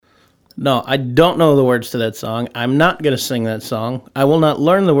No, I don't know the words to that song. I'm not going to sing that song. I will not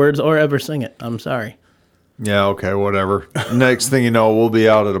learn the words or ever sing it. I'm sorry. Yeah, okay, whatever. Next thing you know, we'll be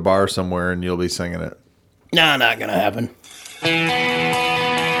out at a bar somewhere and you'll be singing it. Nah, not going to happen.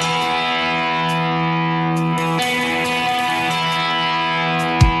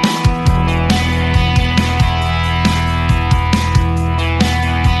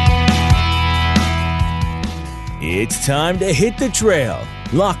 It's time to hit the trail,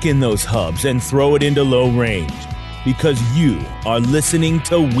 lock in those hubs, and throw it into low range. Because you are listening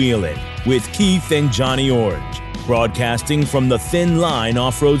to Wheelin' with Keith and Johnny Orange, broadcasting from the Thin Line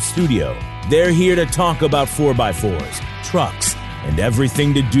Off-Road Studio. They're here to talk about 4x4s, trucks, and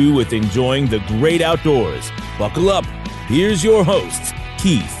everything to do with enjoying the great outdoors. Buckle up. Here's your hosts,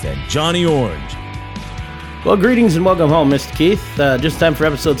 Keith and Johnny Orange. Well, greetings and welcome home, Mr. Keith. Just time for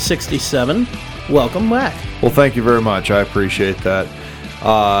episode 67. Welcome back. Well, thank you very much. I appreciate that.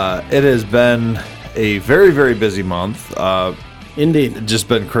 It has been a very, very busy month. Indeed. Just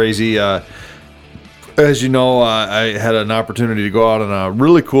been crazy. As you know, I had an opportunity to go out on a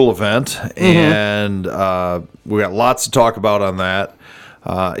really cool event, and we got lots to talk about on that.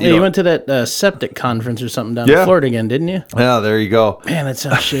 You went to that septic conference or something down in Florida again, didn't you? Yeah, there you go. Man, that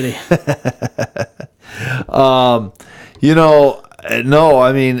sounds shitty. No,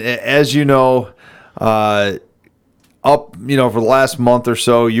 I mean, as you know, for the last month or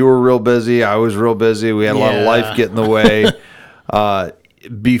so, you were real busy. I was real busy. We had a lot of life get in the way.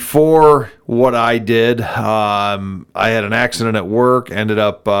 Before what I did, I had an accident at work, ended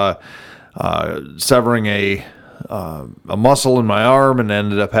up severing a muscle in my arm, and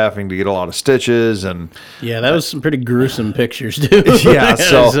ended up having to get a lot of stitches. And yeah, that was some pretty gruesome pictures, too. Yeah,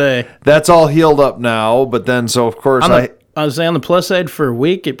 so that's all healed up now. But then, so of course, I was saying on the plus side, for a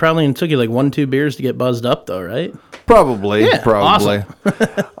week, it probably only took you like 1-2 beers to get buzzed up, though, right? Probably. Awesome.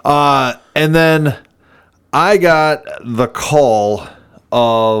 And then I got the call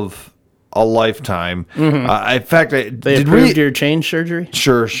of a lifetime. In fact, They approved your change surgery?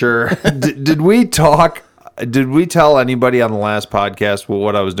 Sure. Did we talk? Did we tell anybody on the last podcast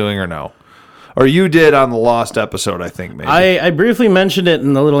what I was doing or no? Or you did on the lost episode, I think, maybe. I briefly mentioned it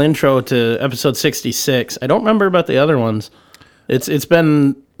in the little intro to episode 66. I don't remember about the other ones. It's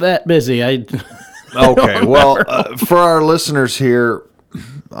been that busy. Okay, well, for our listeners here,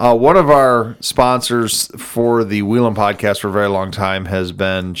 one of our sponsors for the Wheelin' podcast for a very long time has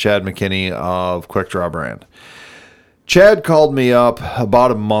been Chad McKinney of Quick Draw Brand. Chad called me up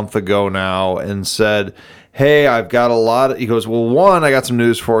about a month ago now and said, hey, I've got he goes, well, one, I got some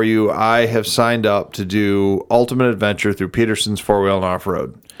news for you. I have signed up to do Ultimate Adventure through Peterson's 4-Wheel and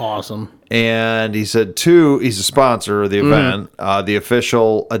Off-Road. Awesome. And he said, two, he's a sponsor of the event, the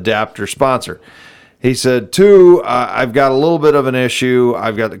official adapter sponsor. He said, two, I've got a little bit of an issue.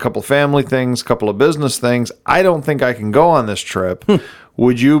 I've got a couple family things, a couple of business things. I don't think I can go on this trip.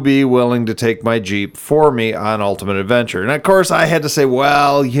 Would you be willing to take my Jeep for me on Ultimate Adventure? And of course, I had to say,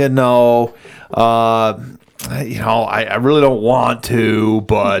 well, I really don't want to,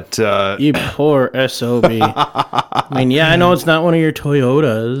 but... you poor SOB. I mean, I know it's not one of your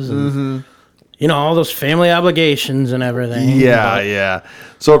Toyotas. And, all those family obligations and everything. Yeah.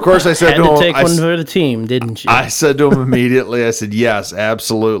 So, of course, I said to him... Had to take one for the team, didn't you? I said to him immediately, I said, yes,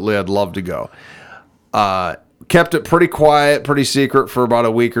 absolutely, I'd love to go. Kept it pretty quiet, pretty secret for about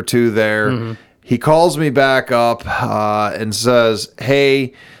a week or two there. He calls me back up and says,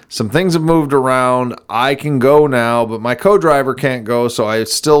 hey... Some things have moved around. I can go now, but my co-driver can't go, so I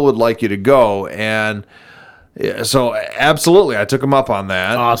still would like you to go. And so, absolutely, I took him up on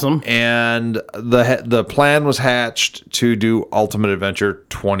that. Awesome. And the plan was hatched to do Ultimate Adventure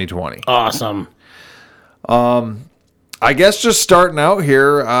 2020. Awesome. I guess just starting out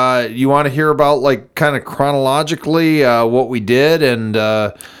here, you want to hear about, kind of chronologically what we did and...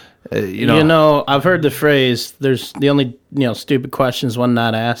 I've heard the phrase, there's the only, stupid questions one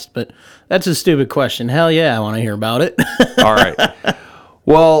not asked, but that's a stupid question. Hell yeah, I want to hear about it. All right.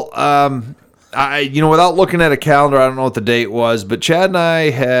 Well, without looking at a calendar, I don't know what the date was, but Chad and I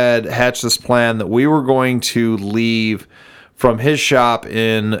had hatched this plan that we were going to leave from his shop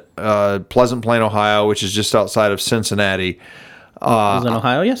in Pleasant Plain, Ohio, which is just outside of Cincinnati. I was in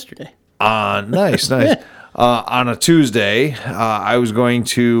Ohio yesterday. Nice. On a Tuesday, I was going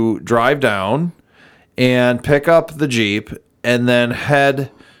to drive down and pick up the Jeep and then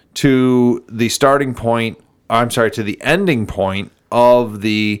head to the to the ending point of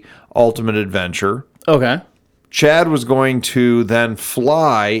the Ultimate Adventure. Okay. Chad was going to then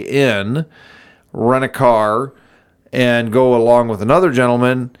fly in, rent a car, and go along with another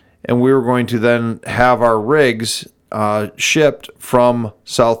gentleman, and we were going to then have our rigs shipped from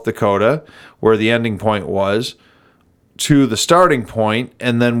South Dakota, where the ending point was, to the starting point,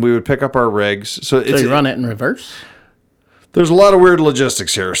 and then we would pick up our rigs. So you run it in reverse? There's a lot of weird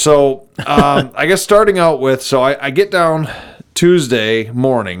logistics here. So I guess starting out with, so I get down Tuesday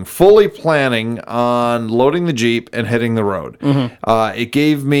morning, fully planning on loading the Jeep and hitting the road. It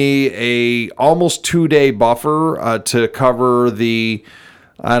gave me a almost 2-day buffer to cover the,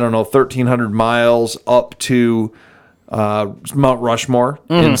 1,300 miles up to Mount Rushmore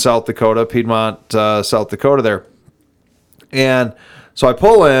in South Dakota, Piedmont, South Dakota there. And so I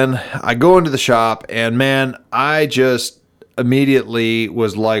pull in, I go into the shop, and man, I just immediately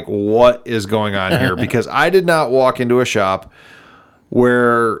was like, what is going on here? Because I did not walk into a shop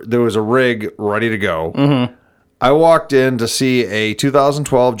where there was a rig ready to go. I walked in to see a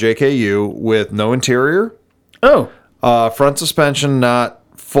 2012 JKU with no interior. Front suspension not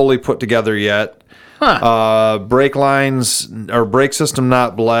fully put together yet. Brake lines or brake system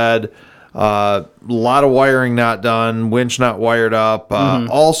not bled. A lot of wiring not done. Winch not wired up.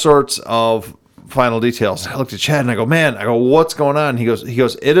 All sorts of final details. I looked at Chad and I go, what's going on? He goes,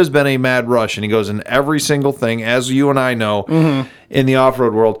 it has been a mad rush. And he goes, in every single thing, as you and I know, in the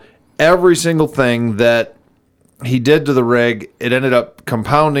off-road world, every single thing that he did to the rig, it ended up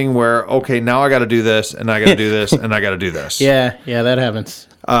compounding where, okay, now I got to do this, and I got to do this, and I got to do this. Yeah, that happens.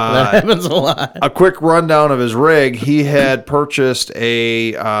 That happens a lot. A quick rundown of his rig. He had purchased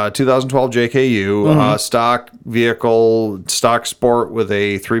a 2012 JKU, stock vehicle, stock sport with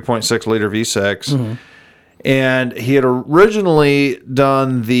a 3.6 liter V6. And he had originally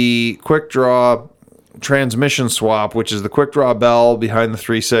done the quick draw transmission swap, which is the quick draw bell behind the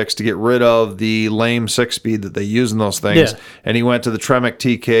 3.6 to get rid of the lame 6-speed that they use in those things. And he went to the Tremec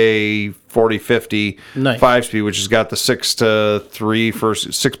TK 4050 5-speed, which has got the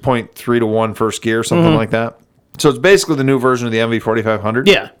 6.3 to 1 first gear, something like that. So it's basically the new version of the MV 4500.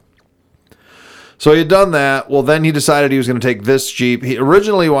 Yeah. So he had done that. Well, then he decided he was going to take this Jeep. He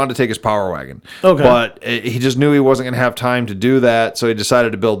originally wanted to take his Power Wagon. But he just knew he wasn't going to have time to do that, so he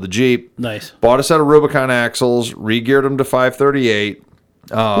decided to build the Jeep. Nice. Bought a set of Rubicon axles, re-geared them to 538,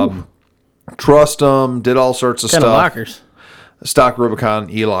 trussed them, did all sorts of stuff. Kind of lockers. Stock Rubicon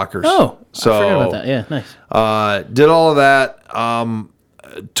E-lockers. I forgot about that. Yeah, nice. Did all of that.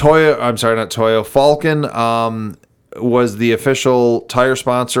 Falcon was the official tire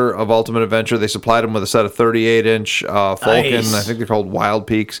sponsor of Ultimate Adventure. They supplied them with a set of 38-inch Falcon. Nice. I think they're called Wild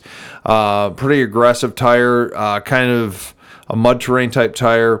Peaks. Pretty aggressive tire, kind of a mud terrain type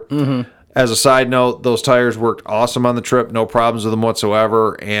tire. As a side note, those tires worked awesome on the trip. No problems with them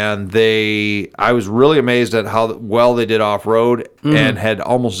whatsoever. And I was really amazed at how well they did off-road and had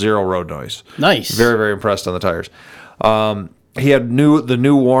almost zero road noise. Nice. Very, very impressed on the tires. He had the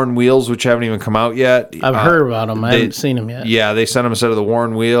new Warn wheels, which haven't even come out yet. I've heard about them. I haven't seen them yet. Yeah, they sent him a set of the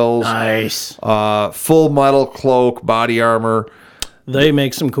Warn wheels. Nice. Full metal cloak, body armor. They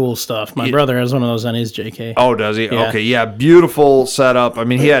make some cool stuff. My brother has one of those on his JK. Oh, does he? Yeah. Okay, yeah, beautiful setup. I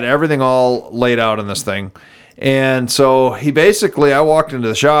mean, he had everything all laid out in this thing. And so I walked into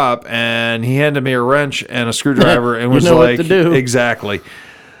the shop and he handed me a wrench and a screwdriver and was what to do. Exactly.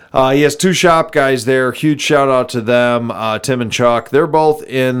 He has two shop guys there. Huge shout out to them, Tim and Chuck. They're both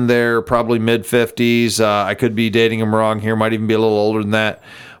in their probably mid-50s. I could be dating them wrong here. Might even be a little older than that.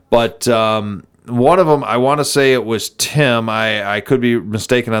 But one of them, I want to say it was Tim. I could be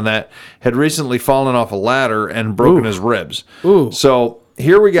mistaken on that. Had recently fallen off a ladder and broken his ribs. So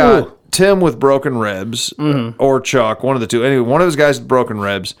here we got Tim with broken ribs, or Chuck, one of the two. Anyway, one of those guys with broken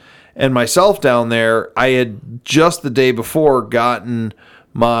ribs. And myself down there, I had just the day before gotten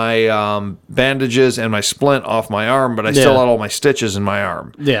my bandages and my splint off my arm, but I still had all my stitches in my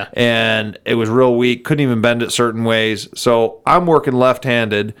arm. Yeah. And it was real weak. Couldn't even bend it certain ways. So I'm working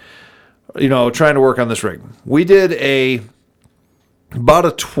left-handed, trying to work on this rig. We did about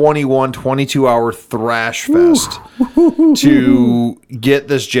a 22 hour thrash fest to get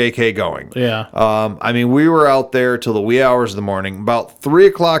this JK going. Yeah. We were out there till the wee hours of the morning. About 3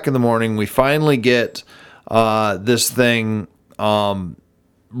 o'clock in the morning, we finally get this thing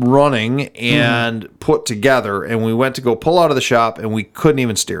running and put together, and we went to go pull out of the shop and we couldn't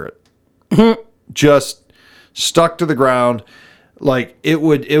even steer it. Just stuck to the ground. Like it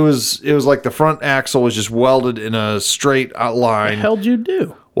was like the front axle was just welded in a straight line. What the hell did you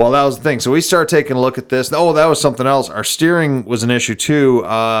do? Well, that was the thing. So we started taking a look at this. Oh, that was something else. Our steering was an issue too.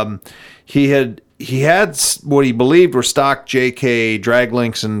 He had what he believed were stock JK drag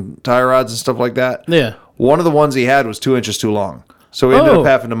links and tie rods and stuff like that. Yeah. One of the ones he had was 2 inches too long. So we ended up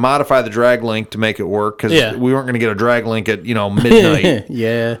having to modify the drag link to make it work because we weren't going to get a drag link at midnight.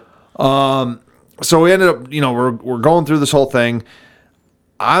 Yeah. So we ended up, we're going through this whole thing.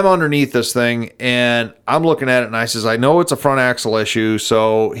 I'm underneath this thing, and I'm looking at it, and I says, I know it's a front axle issue.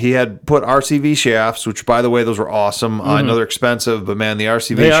 So he had put RCV shafts, which, by the way, those were awesome. I know they're expensive, but, man, the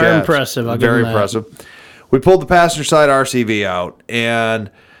RCV They shafts. are impressive. I'll give very them that. impressive. We pulled the passenger side RCV out, and,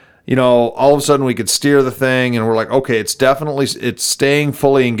 all of a sudden we could steer the thing, and we're like, okay, it's staying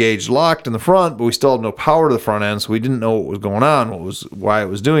fully engaged locked in the front, but we still have no power to the front end, so we didn't know what was going on, why it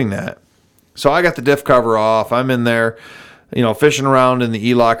was doing that. So I got the diff cover off. I'm in there, fishing around in the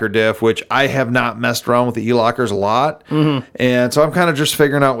E-Locker diff, which I have not messed around with the E-Lockers a lot. Mm-hmm. And so I'm kind of just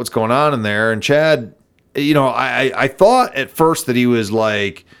figuring out what's going on in there. And Chad, I thought at first that he was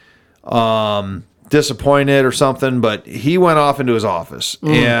like disappointed or something, but he went off into his office.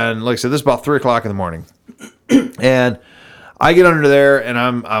 Mm-hmm. And like I said, this is about 3 o'clock in the morning. And I get under there, and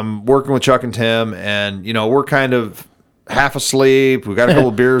I'm working with Chuck and Tim, and, we're kind of half asleep. We got a couple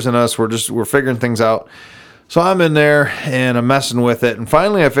of beers in us. We're figuring things out. So I'm in there, and I'm messing with it. And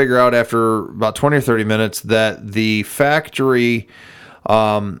finally, I figure out after about 20 or 30 minutes that the factory,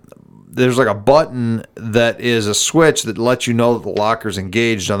 there's like a button that is a switch that lets you know that the locker's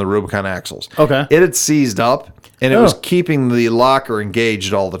engaged on the Rubicon axles. Okay. It had seized up, and it was keeping the locker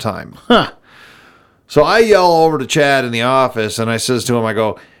engaged all the time. Huh. So I yell over to Chad in the office, and I says to him, I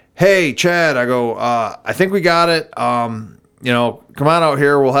go, hey, Chad, I go, I think we got it. Come on out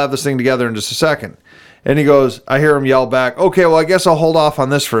here. We'll have this thing together in just a second. And he goes, I hear him yell back, okay, well, I guess I'll hold off on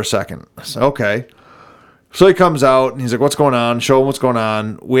this for a second. I said, okay. So he comes out, and he's like, what's going on? Show him what's going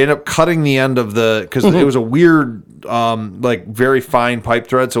on. We end up cutting the end of because it was a weird, very fine pipe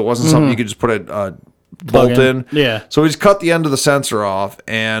thread, so it wasn't something you could just put a bolt in. Yeah. So we just cut the end of the sensor off,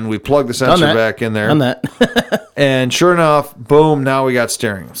 and we plugged the sensor back in there. Done that. And sure enough, boom, now we got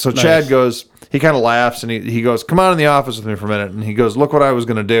steering. So Nice. Chad goes, he kind of laughs, and he goes, come on in the office with me for a minute. And he goes, look what I was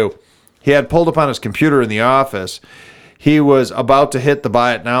going to do. He had pulled up on his computer in the office. He was about to hit the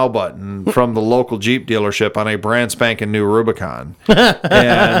Buy It Now button from the local Jeep dealership on a brand spanking new Rubicon.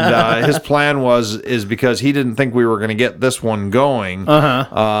 And his plan is because he didn't think we were going to get this one going,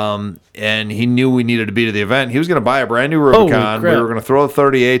 and he knew we needed to be to the event, he was going to buy a brand new Rubicon. We were going to throw the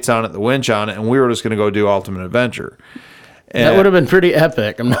 38s on it, the winch on it, and we were just going to go do Ultimate Adventure. That would have been pretty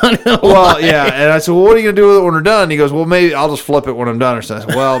epic. I'm not gonna Well, lie. yeah. And I said, well, what are you going to do with it when we're done? He goes, well, maybe I'll just flip it when I'm done. Or something.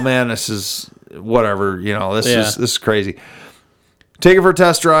 I said, well, man, this is whatever. This is crazy. Take it for a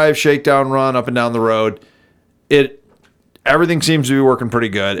test drive, shakedown run up and down the road. Everything seems to be working pretty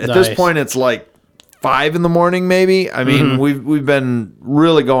good. At this point, it's like 5 in the morning, maybe. I mean, we've been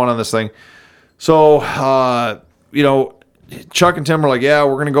really going on this thing. So, Chuck and Tim were like, yeah,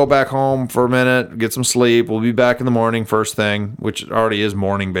 we're going to go back home for a minute, get some sleep. We'll be back in the morning first thing, which already is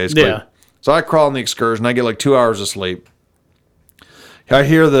morning, basically. Yeah. So I crawl in the Excursion. I get like 2 hours of sleep. I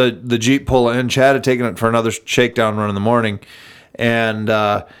hear the Jeep pull in. Chad had taken it for another shakedown run in the morning. And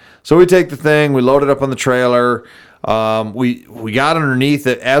so we take the thing. We load it up on the trailer. We got underneath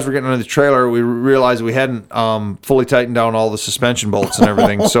it. As we're getting under the trailer, we realized we hadn't fully tightened down all the suspension bolts and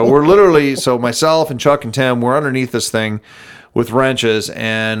everything. So so myself and Chuck and Tim, we're underneath this thing with wrenches,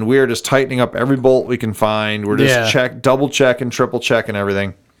 and we are just tightening up every bolt we can find. We're just double checking, triple checking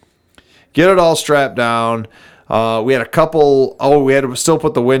everything. Get it all strapped down. We had a couple. We had to still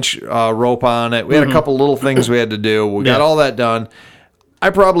put the winch rope on it. We had a couple little things we had to do. We got all that done. I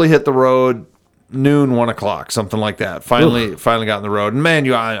probably hit the road noon, 1 o'clock, something like that. Finally got on the road, and man,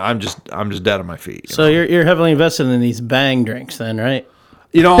 I'm just dead on my feet. So you're heavily invested in these Bang drinks, then, right?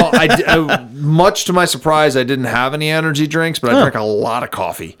 I much to my surprise, I didn't have any energy drinks, but I drank a lot of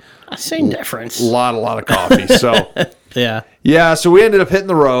coffee. Same difference. A lot of coffee. So yeah. So we ended up hitting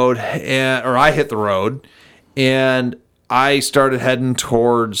the road, or I hit the road, and I started heading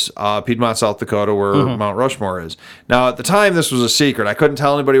towards Piedmont, South Dakota, where Mount Rushmore is. Now, at the time, this was a secret. I couldn't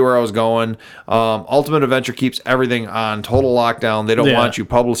tell anybody where I was going. Ultimate Adventure keeps everything on total lockdown. They don't want you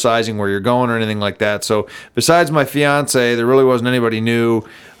publicizing where you're going or anything like that. So besides my fiance, there really wasn't anybody knew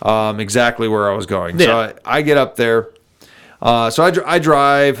exactly where I was going. Yeah. So I get up there. So I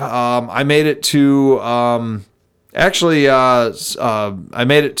drive. I made it to... I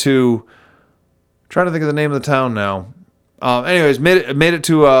made it to... trying to think of the name of the town now. Anyways, made it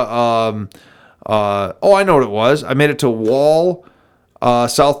to I know what it was. I made it to Wall,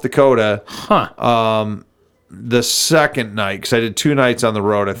 South Dakota. The second night, because I did 2 nights on the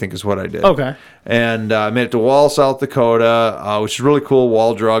road, I think is what I did. Okay. And I made it to Wall, South Dakota, which is really cool.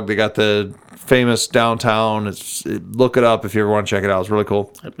 Wall Drug. They got the famous downtown. Look it up if you ever want to check it out. It's really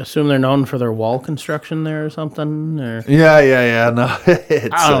cool. I assume they're known for their wall construction there or something. Or... Yeah. No,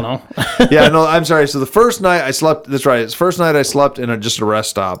 I don't know. Yeah, no, I'm sorry. So the first night I slept. That's right. It's the first night I slept in just a rest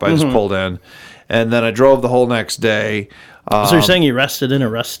stop. I just pulled in, And then I drove the whole next day. So you're saying you rested in a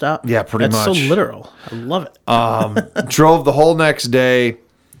rest stop? Yeah, pretty That's much. so literal. I love it. Drove the whole next day.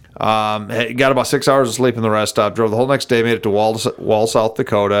 Got about 6 hours of sleep in the rest stop. Drove the whole next day. Made it to Wall, South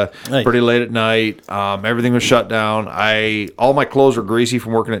Dakota. Nice. Pretty late at night. Everything was shut down. All my clothes were greasy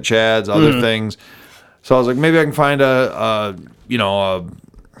from working at Chad's. Other things. So I was like, maybe I can find a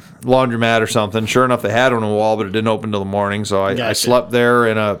laundromat or something. Sure enough, they had one on the wall, but it didn't open till the morning. So I Gotcha. slept there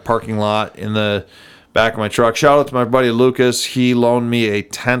in a parking lot in the back of my truck. Shout out to my buddy Lucas. He loaned me a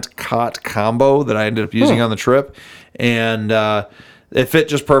tent cot combo that I ended up using on the trip, and it fit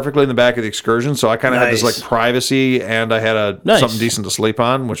just perfectly in the back of the Excursion. So I kind of had this Nice. like privacy, and I had Nice. something decent to sleep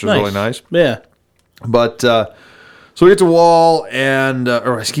on, which was really nice. Yeah. But so we get to Wall, and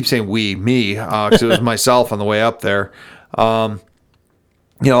or I keep saying me, because it was myself on the way up there.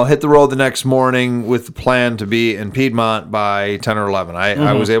 Hit the road the next morning with the plan to be in Piedmont by 10 or 11.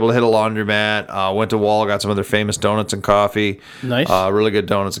 I was able to hit a laundromat, went to Wall, got some of their famous donuts and coffee. Nice. Really good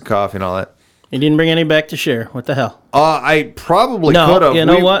donuts and coffee and all that. You didn't bring any back to share. What the hell? I probably No, could have. you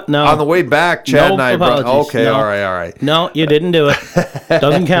know what? No. On the way back, Chad No and I apologies. okay, No. all right. No, you didn't do it.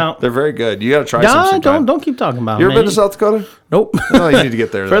 Doesn't count. They're very good. You got to try some No, sometime. don't keep talking about it. You ever been to South Dakota? Nope. Oh, you need to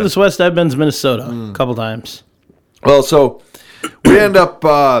get there. then. Furthest west I've been is Minnesota a couple times. Well, so we end up.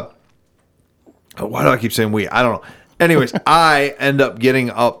 Why do I keep saying we? I don't know. Anyways, I end up getting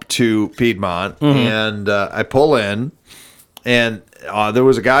up to Piedmont, and I pull in, and there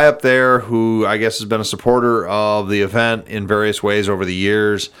was a guy up there who I guess has been a supporter of the event in various ways over the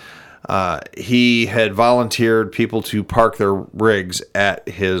years. He had volunteered people to park their rigs at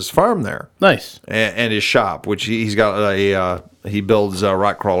his farm there Nice. and his shop, which he's got he builds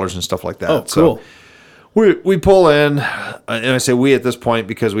rock crawlers and stuff like that. Oh, So, cool. we pull in, and I say we at this point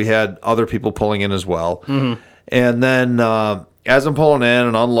because we had other people pulling in as well. And then as I'm pulling in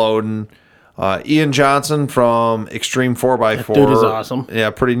and unloading, Ian Johnson from Extreme 4x4. That dude is awesome. Yeah,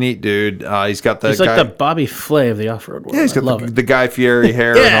 pretty neat dude. He's got the He's guy. like the Bobby Flay of the off-road world. Yeah, he's I love got it. the Guy Fieri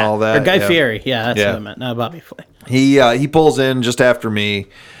hair and all that. Or Guy yeah. Fieri. Yeah, that's Yeah. what I meant. Not Bobby Flay. He pulls in just after me,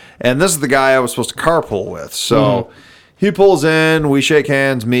 and this is the guy I was supposed to carpool with. So he pulls in, we shake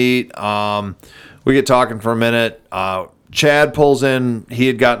hands, meet, we get talking for a minute. Chad pulls in. He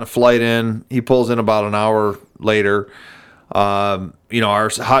had gotten a flight in. He pulls in about an hour later. Our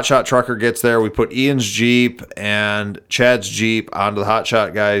hotshot trucker gets there. We put Ian's Jeep and Chad's Jeep onto the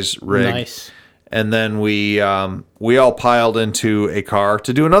hotshot guy's rig. Nice. And then we all piled into a car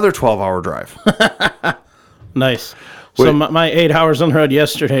to do another 12-hour drive. Nice. So my 8 hours on the road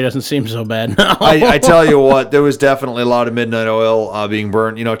yesterday doesn't seem so bad now. I tell you what, there was definitely a lot of midnight oil being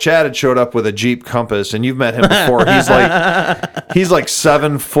burnt. Chad had showed up with a Jeep Compass, and you've met him before. He's like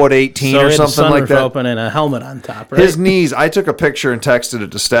 7'18" so or he had something the like sunroof that. open and a helmet on top, right? His knees. I took a picture and texted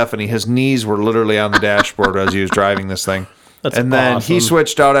it to Stephanie. His knees were literally on the dashboard as he was driving this thing. That's and then awesome. he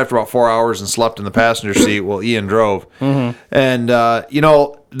switched out after about 4 hours and slept in the passenger seat while Ian drove. And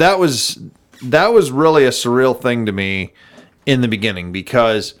that was really a surreal thing to me in the beginning,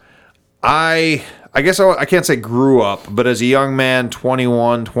 because I guess I can't say grew up, but as a young man,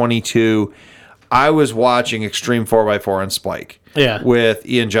 21, 22, I was watching Extreme 4x4 and Spike. Yeah. With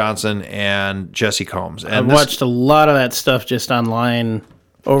Ian Johnson and Jesse Combs. And I've watched a lot of that stuff just online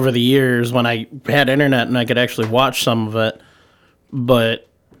over the years when I had internet and I could actually watch some of it. But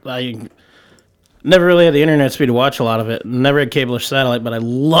I never really had the internet speed to watch a lot of it. Never had cable or satellite, but I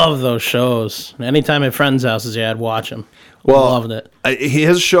love those shows. Anytime at friends' houses, I'd watch them. Loved it.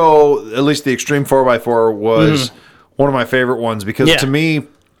 His show, at least the Extreme 4x4, was one of my favorite ones because Yeah. to me,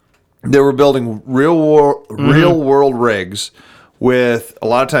 they were building real world rigs with a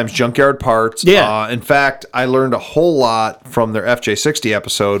lot of times junkyard parts. Yeah. In fact, I learned a whole lot from their FJ60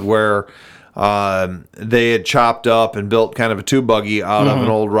 episode where they had chopped up and built kind of a tube buggy out of an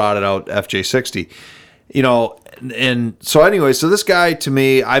old rotted out FJ60. And so anyway, so this guy to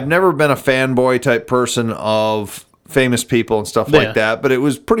me, I've never been a fanboy type person of famous people and stuff like that, but it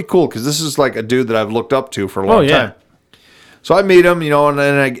was pretty cool because this is like a dude that I've looked up to for a long time. So I meet him, and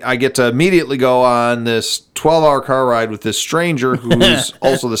then I get to immediately go on this 12-hour car ride with this stranger who's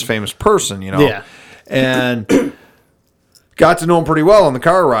also this famous person, Yeah. and got to know him pretty well on the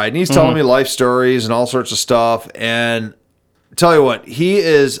car ride. And he's telling me life stories and all sorts of stuff. And tell you what, he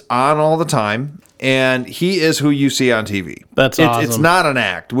is on all the time, and he is who you see on TV. That's It's awesome. not an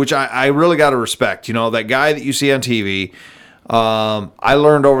act, which I really got to respect. That guy that you see on TV, I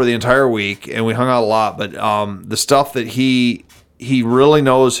learned over the entire week, and we hung out a lot, but the stuff that he really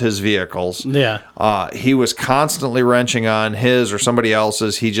knows his vehicles. Yeah. He was constantly wrenching on his or somebody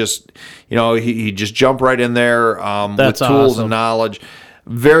else's. He just, he just jumped right in there with That's tools awesome. and knowledge.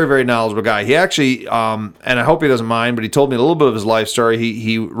 Very, very knowledgeable guy. He actually, and I hope he doesn't mind, but he told me a little bit of his life story.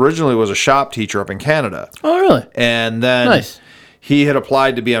 He originally was a shop teacher up in Canada. Oh, really? And then Nice. he had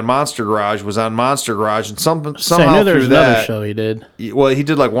applied to be on Monster Garage, was on Monster Garage, and somehow I knew there was through another that, show he did. well, he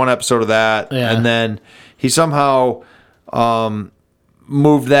did like one episode of that, Yeah. and then he somehow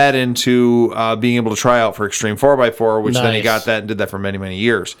moved that into being able to try out for Extreme 4x4, which then he Nice. got that and did that for many, many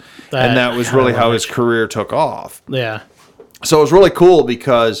years. That- And that was really how his career took off. Yeah. So it was really cool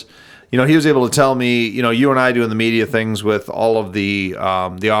because, you know, he was able to tell me, you know, you and I doing the media things with all of the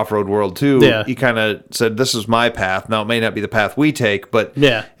off-road world too. Yeah. He kind of said, this is my path. Now, it may not be the path we take, but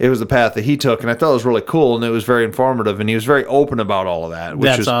Yeah. it was the path that he took. And I thought it was really cool, and it was very informative, and he was very open about all of that, which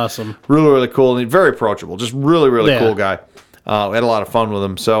That's is awesome. really, really cool. And he's very approachable, just really, really Yeah. cool guy. We had a lot of fun with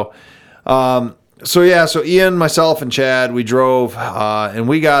him. So Ian, myself, and Chad, we drove, and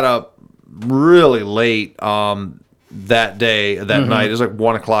we got up really late that day, that night. It was like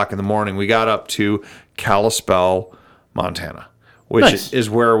 1 o'clock in the morning. We got up to Kalispell, Montana, which Nice. is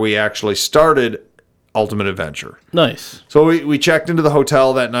where we actually started Ultimate Adventure. Nice. So we checked into the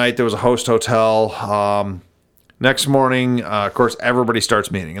hotel that night. There was a host hotel. Next morning, of course, everybody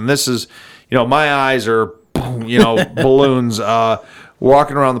starts meeting. And this is, you know, my eyes are, you know, balloons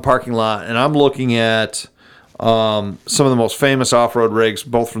walking around the parking lot. And I'm looking at some of the most famous off-road rigs,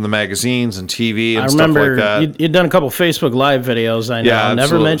 both from the magazines and TV and I stuff remember like that. you'd done a couple Facebook Live videos, I know. Yeah, Never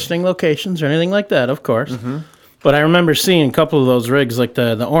absolutely. mentioning locations or anything like that, of course. But I remember seeing a couple of those rigs, like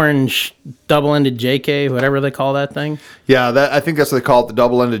the orange double-ended JK, whatever they call that thing. Yeah, I think that's what they call it, the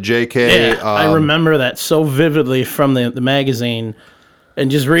double-ended JK. Yeah, I remember that so vividly from the magazine, and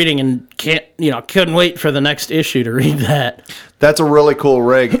just reading, and couldn't wait for the next issue to read that. That's a really cool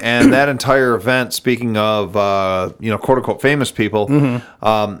rig, and that entire event, speaking of, quote-unquote famous people,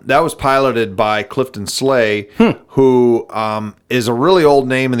 that was piloted by Clifton Slay, who is a really old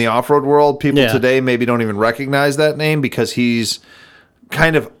name in the off-road world. People Yeah. today maybe don't even recognize that name because he's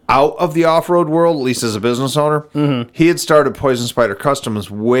kind of out of the off-road world, at least as a business owner. He had started Poison Spider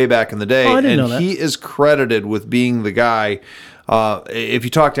Customs way back in the day, Oh, I didn't and know that. he is credited with being the guy. If you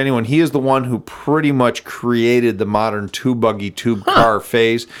talk to anyone, he is the one who pretty much created the modern tube buggy, tube car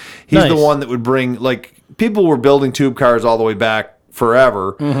phase. He's the Nice. one that would bring, like, people were building tube cars all the way back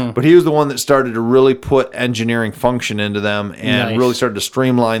forever, but he was the one that started to really put engineering function into them and Nice. really started to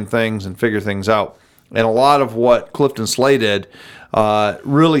streamline things and figure things out. And a lot of what Clifton Slay did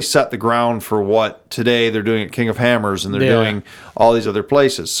really set the ground for what today they're doing at King of Hammers, and they're Yeah. doing all these other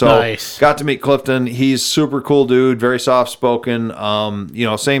places. So Nice. got to meet Clifton. He's super cool dude, very soft spoken.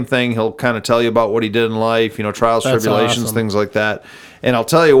 Same thing. He'll kind of tell you about what he did in life, trials, That's tribulations, awesome. things like that. And I'll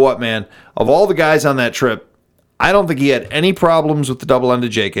tell you what, man, of all the guys on that trip, I don't think he had any problems with the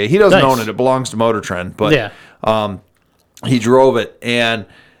double-ended JK. He doesn't Nice. own it. It belongs to Motor Trend, but Yeah. he drove it, and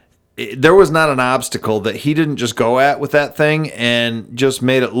there was not an obstacle that he didn't just go at with that thing and just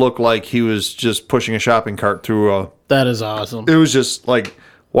made it look like he was just pushing a shopping cart through a... That is awesome. It was just like,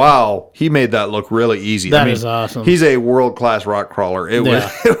 wow, he made that look really easy. That is awesome. He's a world-class rock crawler. It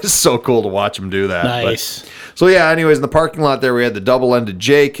was so cool to watch him do that. But- Nice. so yeah, anyways, in the parking lot there, we had the double-ended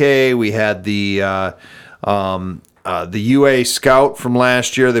JK. We had the UA Scout from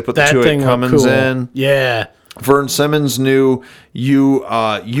last year. They put the That 2.8 thing looked Cummins cool. in. Yeah. Vern Simmons' new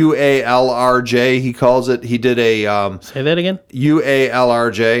UALRJ, he calls it. He did a Say that again?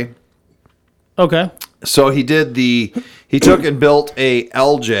 UALRJ. Okay. So he took and built a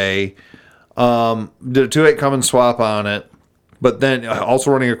LJ, did a 2.8 Cummins swap on it, but then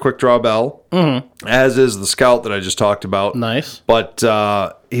also running a quick draw bell, as is the Scout that I just talked about. Nice. But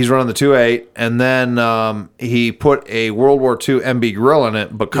he's running the 2.8, and then he put a World War II MB grill in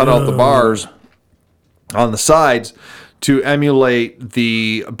it, but cut out the bars on the sides to emulate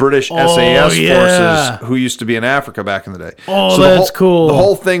the British SAS yeah. forces who used to be in Africa back in the day. Oh, the that's whole, cool. The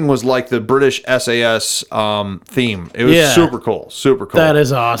whole thing was like the British SAS theme. It was Yeah. super cool, super cool. That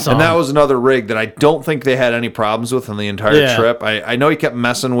is awesome. And that was another rig that I don't think they had any problems with on the entire Yeah. trip. I know he kept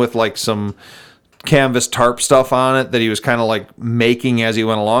messing with like some canvas tarp stuff on it that he was kind of like making as he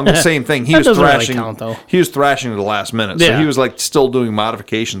went along. The same thing. He That was doesn't really thrashing. count, though. He was thrashing to the last minute, so Yeah. he was like still doing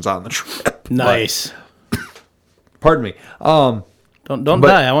modifications on the trip. Nice. Pardon me. Don't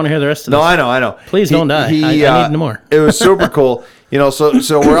die. I want to hear the rest of this. No, I know. Please don't die. I need no more. It was super cool.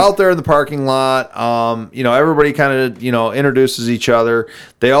 So we're out there in the parking lot. Everybody kind of, introduces each other.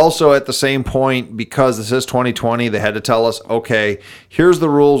 They also, at the same point, because this is 2020, they had to tell us, okay, here's the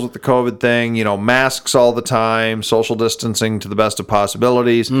rules with the COVID thing, masks all the time, social distancing to the best of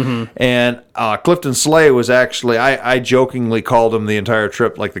possibilities. Mm-hmm. And Clifton Slay was actually, I jokingly called him the entire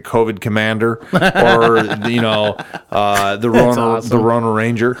trip like the COVID commander or, the Rona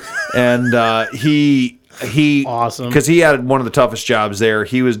Ranger. And he awesome, because he had one of the toughest jobs there.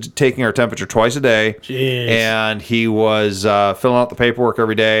 He was taking our temperature twice a day. Jeez. And he was filling out the paperwork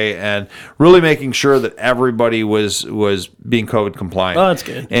every day and really making sure that everybody was being COVID compliant. Oh, that's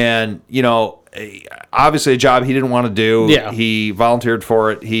good. And obviously a job he didn't want to do. Yeah. He volunteered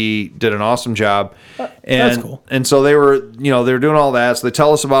for it. He did an awesome job. That's cool. And so they were doing all that. So they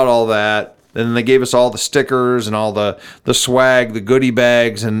tell us about all that. And they gave us all the stickers and all the swag, the goodie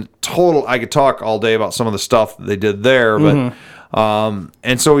bags, and total. I could talk all day about some of the stuff that they did there, but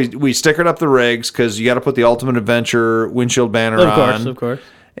and so we stickered up the rigs because you got to put the Ultimate Adventure windshield banner on, of course,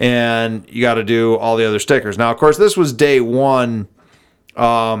 and you got to do all the other stickers. Now, of course, this was day one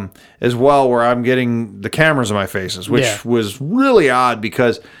as well, where I'm getting the cameras in my faces, which was really odd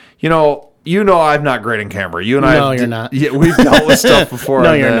because I'm not great in camera. You and I. No, you're not. Yeah, we've dealt with stuff before.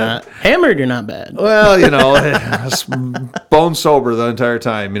 No, you're not. Hammered, you're not bad. Well, bone sober the entire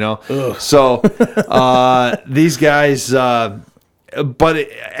time. Ugh. So these guys. But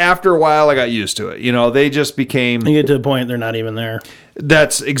after a while, I got used to it. They just became. You get to the point they're not even there.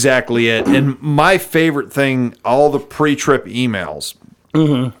 That's exactly it. And my favorite thing, all the pre-trip emails.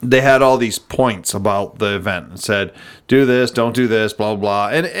 Mm-hmm. They had all these points about the event and said, do this, don't do this, blah, blah.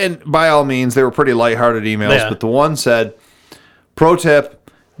 And by all means, they were pretty lighthearted emails, but the one said, pro tip,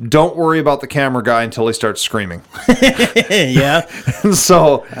 don't worry about the camera guy until he starts screaming. Yeah.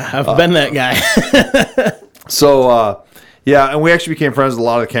 So I've been that guy. And we actually became friends with a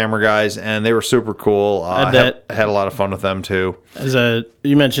lot of the camera guys, and they were super cool. I had a lot of fun with them, too.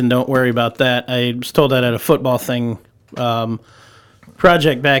 You mentioned don't worry about that. I was told that at a football thing,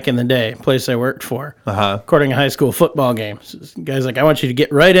 project back in the day, place I worked for, recording a high school football game. So this guy's like, I want you to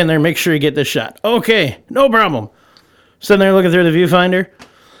get right in there, make sure you get this shot. Okay, no problem. Sitting there looking through the viewfinder,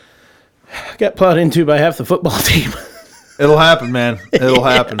 got plowed into by half the football team. It'll happen, man. It'll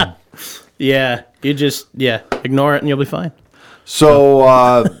happen. Yeah, you just, ignore it and you'll be fine.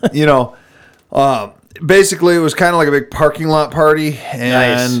 So, basically it was kind of like a big parking lot party,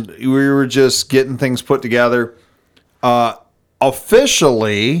 and we were just getting things put together.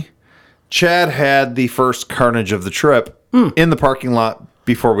 Officially, Chad had the first carnage of the trip in the parking lot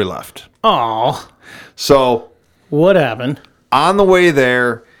before we left. Oh. So, what happened? On the way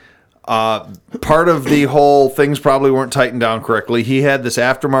there, part of the whole things probably weren't tightened down correctly. He had this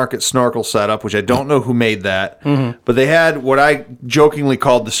aftermarket snorkel setup, which I don't know who made that, but they had what I jokingly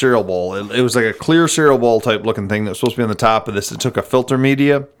called the cereal bowl. It was like a clear cereal bowl type looking thing that was supposed to be on the top of this. It took a filter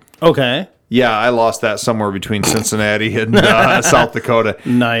media. Okay. Yeah, I lost that somewhere between Cincinnati and South Dakota.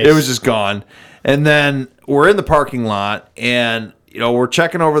 Nice. It was just gone. And then we're in the parking lot, and we're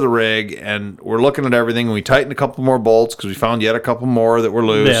checking over the rig, and we're looking at everything, and we tightened a couple more bolts because we found yet a couple more that were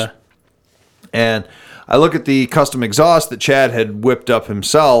loose. Yeah. And I look at the custom exhaust that Chad had whipped up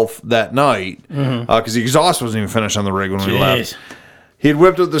himself that night, because the exhaust wasn't even finished on the rig when we left. He had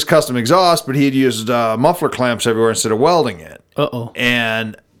whipped up this custom exhaust, but he had used muffler clamps everywhere instead of welding it. Uh-oh.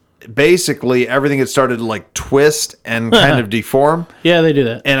 And basically everything had started to like twist and kind of deform. Yeah, they do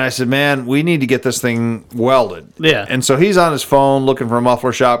that. And I said, man, we need to get this thing welded. Yeah. And so he's on his phone looking for a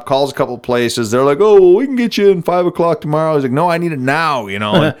muffler shop, calls a couple places. They're like, oh, well, we can get you in 5 o'clock tomorrow. He's like, no, I need it now,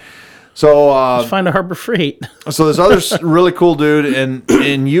 And so just find a Harbor Freight. So this other really cool dude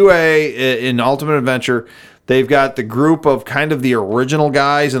in UA, in Ultimate Adventure, they've got the group of kind of the original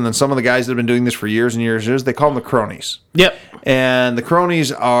guys, and then some of the guys that have been doing this for years and years and years. They call them the cronies. Yep. And the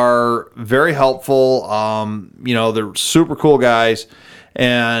cronies are very helpful. They're super cool guys.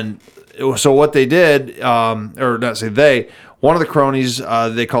 And so what they did, or not say they, one of the cronies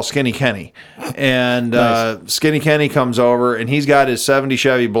they call Skinny Kenny. And nice. Skinny Kenny comes over, and he's got his 70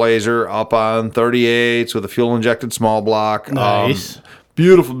 Chevy Blazer up on 38s with a fuel-injected small block. Nice.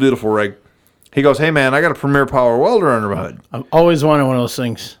 Beautiful, beautiful rig. He goes, hey, man, I got a Premier Power welder under my hood. I've always wanted one of those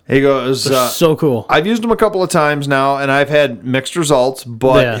things. He goes, so cool. I've used them a couple of times now, and I've had mixed results,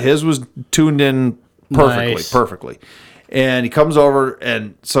 but his was tuned in perfectly. And he comes over,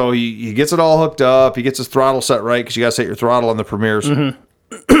 and so he gets it all hooked up. He gets his throttle set right, because you got to set your throttle on the Premiers.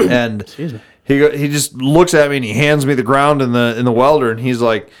 Mm-hmm. And he just looks at me, and he hands me the ground in the welder, and he's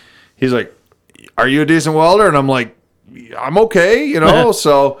like, are you a decent welder? And I'm like, I'm okay,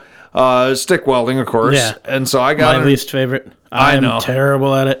 So... stick welding, of course. Yeah. And so I got my least favorite. I'm know.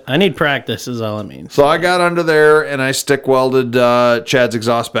 terrible at it. I need practice is all it means. So I got under there and I stick welded Chad's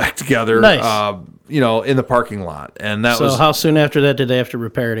exhaust back together. Nice. In the parking lot. And that was... So how soon after that did they have to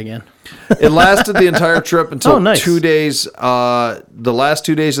repair it again? It lasted the entire trip until nice. 2 days. The last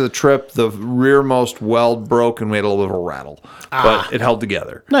 2 days of the trip, the rearmost weld broke and we had a little bit of a rattle. But it held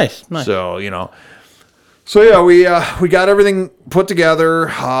together. Nice. So, So, yeah, we got everything put together.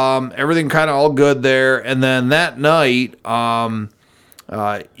 Everything kind of all good there. And then that night,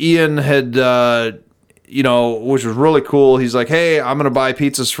 Ian had... which was really cool. He's like, hey, I'm going to buy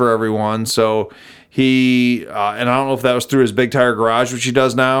pizzas for everyone. So he, and I don't know if that was through his Big Tire Garage, which he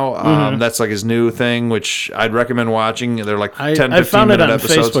does now. That's like his new thing, which I'd recommend watching. They're like 10, 15 I found it on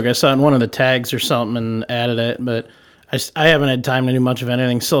episodes. Facebook. I saw it in one of the tags or something and added it, but I haven't had time to do much of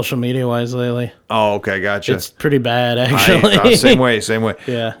anything social media-wise lately. Oh, okay, gotcha. It's pretty bad, actually. Same way.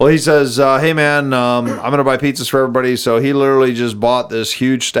 Yeah. Well, he says, hey, man, I'm going to buy pizzas for everybody. So he literally just bought this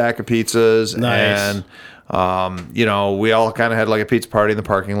huge stack of pizzas. Nice. And, we all kind of had like a pizza party in the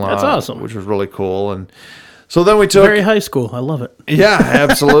parking lot. That's awesome. Which was really cool. And so then we took... Very high school. I love it. Yeah,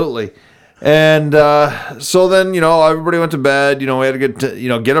 absolutely. And so then, everybody went to bed. We had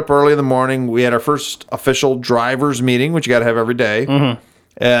to get up early in the morning. We had our first official driver's meeting, which you got to have every day.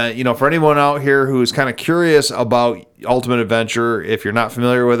 Mm-hmm. For anyone out here who's kind of curious about Ultimate Adventure, if you're not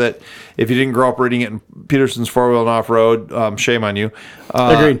familiar with it, if you didn't grow up reading it in Peterson's 4-Wheel and Off-Road, shame on you.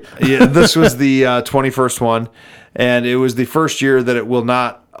 Agreed. Yeah, this was the 21st one, and it was the first year that it will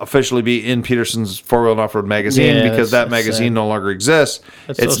not officially be in Peterson's 4-Wheel and Off-Road magazine because that magazine sad. no longer exists.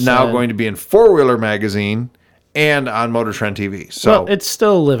 It's so now sad. going to be in 4-Wheeler magazine and on Motor Trend TV. So well, it's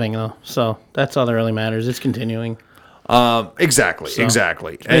still living, though, so that's all that really matters. It's continuing. Exactly.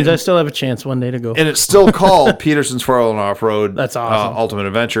 And I still have a chance one day to go. And it's still called Peterson's 4-Wheel and Off-Road. That's awesome. Ultimate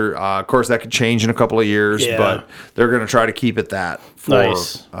Adventure. Of course, that could change in a couple of years, but they're going to try to keep it that for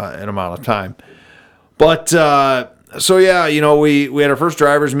an amount of time. But... So, yeah, we had our first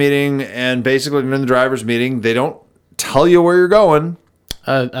driver's meeting, and basically during the driver's meeting, they don't tell you where you're going.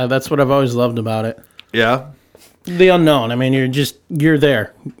 That's what I've always loved about it. Yeah. The unknown. I mean, you're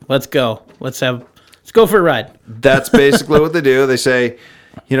there. Let's go. Let's go for a ride. That's basically what they do. They say,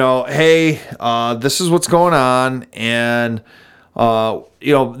 hey, this is what's going on, and,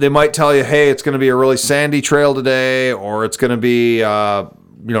 they might tell you, hey, it's going to be a really sandy trail today, or it's going to be,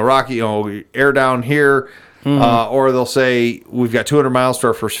 rocky, air down here. Or they'll say, we've got 200 miles to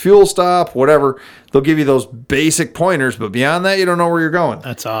our first fuel stop, whatever. They'll give you those basic pointers, but beyond that, you don't know where you're going.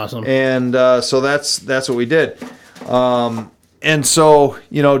 That's awesome. And so that's what we did. And so,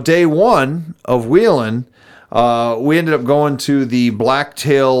 day one of wheeling, we ended up going to the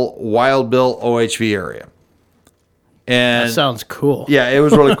Blacktail Wild Bill OHV area. And that sounds cool. Yeah, it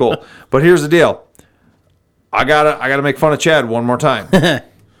was really cool. But here's the deal. I gotta make fun of Chad one more time.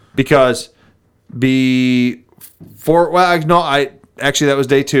 Because... actually that was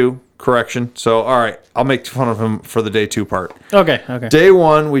day 2, correction. So, all right, I'll make fun of him for the day 2 part. Okay. Day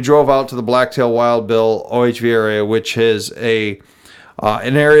 1, we drove out to the Blacktail Wild Bill OHV area, which is an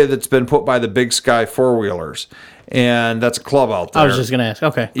area that's been put by the Big Sky 4-wheelers. And that's a club out there. I was just going to ask.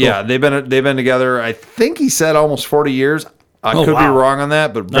 Okay. Cool. Yeah, they've been together, I think he said almost 40 years. I could be wrong on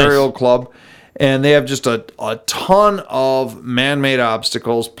that, but very old club. And they have just a ton of man-made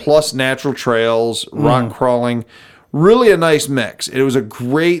obstacles, plus natural trails, rock crawling. Really a nice mix. It was a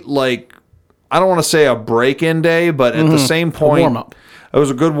great, I don't want to say a break-in day, but at the same point, warm-up. It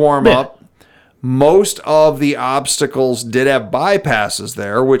was a good warm-up. Yeah. Most of the obstacles did have bypasses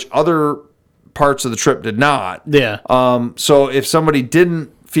there, which other parts of the trip did not. Yeah. So if somebody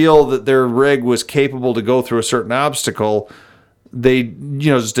didn't feel that their rig was capable to go through a certain obstacle, they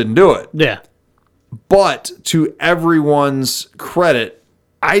just didn't do it. Yeah. But to everyone's credit,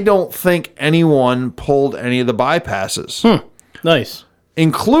 I don't think anyone pulled any of the bypasses. Nice.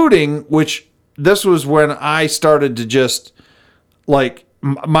 Including, which this was when I started to just,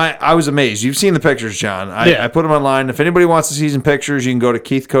 I was amazed. You've seen the pictures, John. I put them online. If anybody wants to see some pictures, you can go to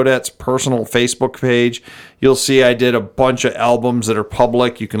Keith Codette's personal Facebook page. You'll see I did a bunch of albums that are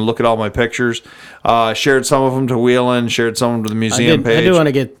public. You can look at all my pictures. Shared some of them to Wheelin', shared some of them to the museum page. I do want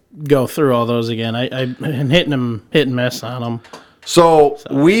to go through all those again. I've been hit and miss on them. So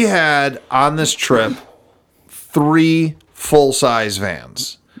we had on this trip 3 full-size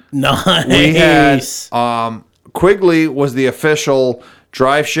vans. Nice. We had Quigley was the official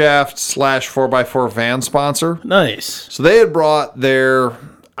drive shaft / 4x4 van sponsor. Nice. So they had brought their,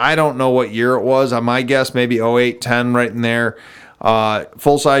 I don't know what year it was. I might guess maybe 08, 10 right in there.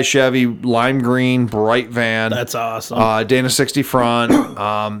 Full-size Chevy, lime green, bright van. That's awesome. Dana 60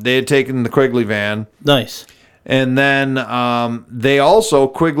 front. They had taken the Quigley van. Nice. And then they also,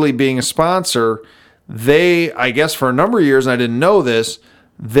 Quigley being a sponsor, they, I guess for a number of years, and I didn't know this,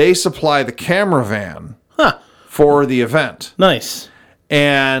 they supply the camera van for the event. Nice.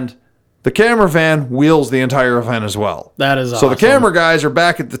 And the camera van wheels the entire event as well. That is So awesome. the camera guys are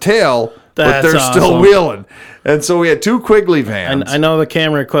back at the tail, but That's they're still awesome. wheeling. And so we had 2 Quigley vans. And I know the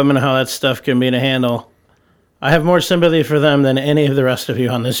camera equipment, how that stuff can be to handle. I have more sympathy for them than any of the rest of you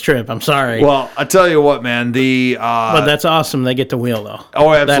on this trip. I'm sorry. Well, I tell you what, man, but that's awesome. They get to wheel, though.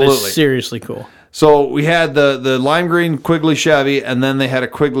 Oh, That absolutely. is seriously cool. So we had the lime green Quigley Chevy, and then they had a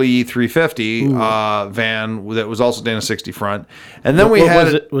Quigley E350 van that was also Dana 60 front. And then we What had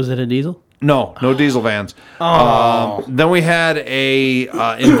was it? Was it a diesel? No diesel vans. Then we had a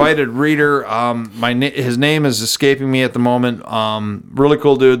invited reader. His name is escaping me at the moment. Really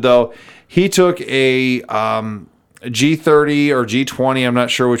cool dude though. He took a G30 or G20. I'm not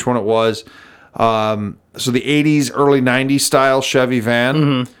sure which one it was. So the 80s, early 90s style Chevy van.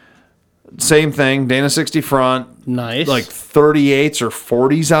 Mm-hmm. Same thing. Dana 60 front. Nice. Like 38s or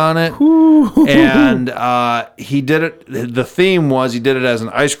 40s on it. And he did it. The theme was he did it as an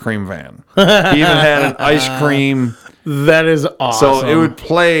ice cream van. He even had an ice cream. That is awesome. So it would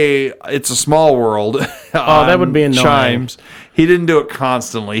play It's a Small World. that would be annoying. Chimes. He didn't do it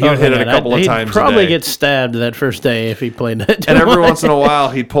constantly. He would hit it a couple of times He'd probably a day. get stabbed that first day if he played that. And every once in a while,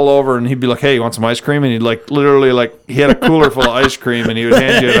 he'd pull over and he'd be like, "Hey, you want some ice cream?" And he'd he had a cooler full of ice cream, and he would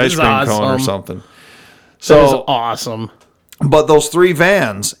hand you an ice cream cone or awesome. something. That is So, awesome. but those 3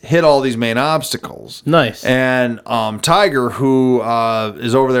 vans hit all these main obstacles. Nice. And Tiger, who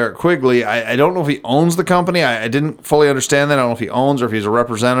is over there at Quigley, I don't know if he owns the company. I didn't fully understand that. I don't know if he owns or if he's a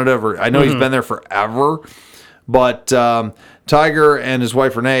representative. Or I know he's been there forever. But Tiger and his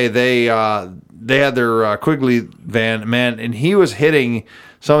wife Renee, they had their Quigley van, man, and he was hitting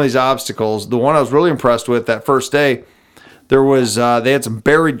some of these obstacles. The one I was really impressed with that first day, there was they had some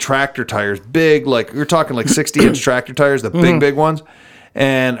buried tractor tires, big, like you're talking like 60-inch tractor tires, the big ones.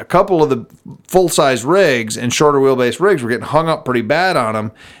 And a couple of the full-size rigs and shorter wheelbase rigs were getting hung up pretty bad on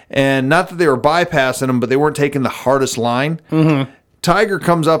them. And not that they were bypassing them, but they weren't taking the hardest line. Tiger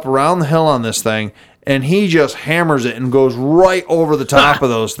comes up around the hill on this thing, and he just hammers it and goes right over the top of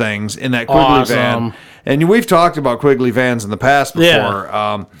those things in that Quigley van. Awesome. And we've talked about Quigley vans in the past before.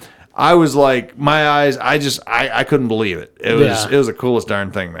 Yeah. I was like, my eyes, I couldn't believe it. It was the coolest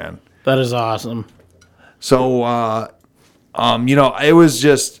darn thing, man. That is awesome. So, it was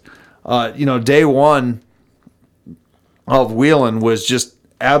just, day one of wheeling was just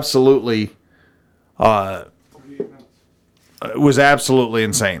absolutely, it was absolutely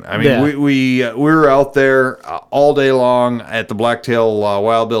insane. I mean, Yeah. we were out there all day long at the Blacktail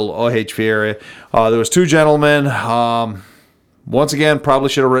Wild Bill OHV area. There was 2 gentlemen. Once again, probably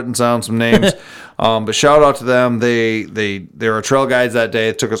should have written down some names, but shout out to them. They were trail guides that day.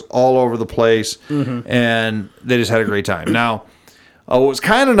 It took us all over the place, and they just had a great time. Now, what was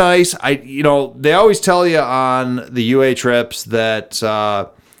kind of nice, they always tell you on the UA trips that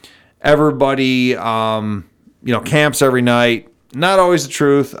everybody, camps every night. Not always the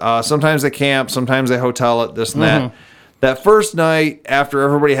truth. Sometimes they camp, sometimes they hotel it, this and that. That first night, after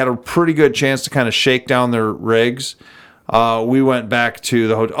everybody had a pretty good chance to kind of shake down their rigs, we went back to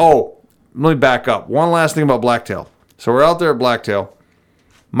the hotel. Oh, let me back up. One last thing about Blacktail. So we're out there at Blacktail.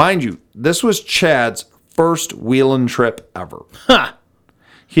 Mind you, this was Chad's first wheeling trip ever.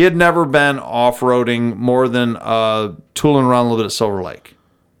 He had never been off-roading more than tooling around a little bit at Silver Lake.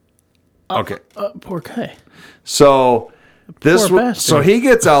 Okay. Poor guy. So bastard. so he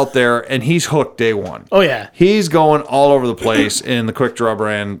gets out there and he's hooked day one. Oh, yeah. He's going all over the place in the Quick Draw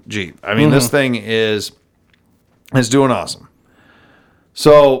brand Jeep. I mean, this thing is doing awesome.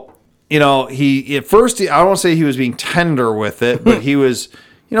 So, he at first, I don't want to say he was being tender with it, but he was,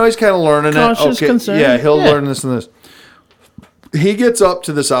 he's kind of learning Cautious it. Okay, concern. yeah, he'll Yeah. learn this and this. He gets up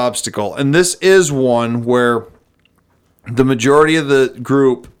to this obstacle, and this is one where the majority of the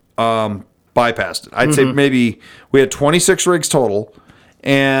group bypassed it. I'd say maybe we had 26 rigs total,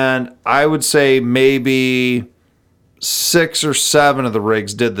 and I would say maybe 6 or 7 of the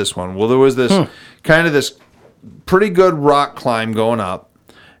rigs did this one. Well, there was this kind of this pretty good rock climb going up,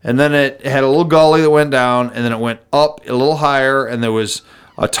 and then it had a little gully that went down, and then it went up a little higher, and there was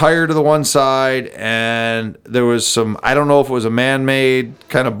a tire to the one side, and there was some, I don't know if it was a man-made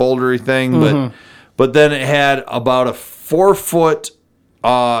kind of bouldery thing, but then it had about a 4-foot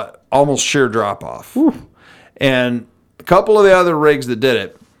almost sheer drop off. And a couple of the other rigs that did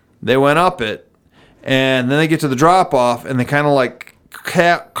it, they went up it, and then they get to the drop off, and they kind of like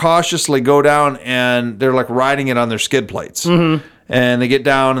cautiously go down, and they're like riding it on their skid plates. And they get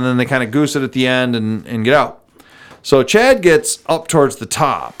down, and then they kind of goose it at the end and get out. So Chad gets up towards the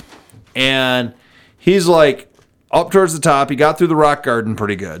top, and he's like up towards the top. He got through the rock garden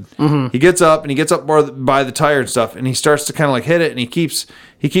pretty good. He gets up, and he gets up more by the tire and stuff, and he starts to kind of like hit it, and he keeps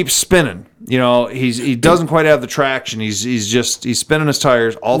spinning. You know, he doesn't quite have the traction. He's spinning his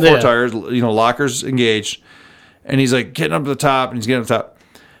tires, all four tires. You know, lockers engaged, and he's like getting up to the top, and he's getting up to the top.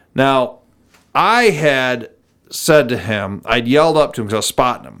 Now, I had said to him, I'd yelled up to him because I was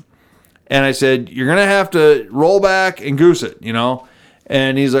spotting him. And I said, you're going to have to roll back and goose it, you know?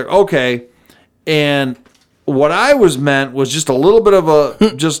 And he's like, okay. And what I meant was just a little bit of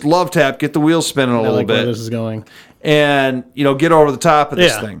a just love tap, get the wheels spinning a little bit. Where this is going. And, you know, get over the top of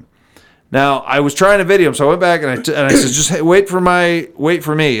this thing. Now, I was trying to video him, so I went back and I said, just hey, wait for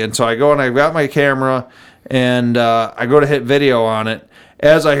me. And so I go and I got my camera and I go to hit video on it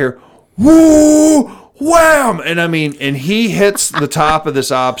as I hear, woo! Wham! And I mean, and he hits the top of this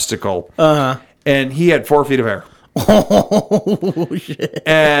obstacle, and he had 4 feet of air. Oh, shit.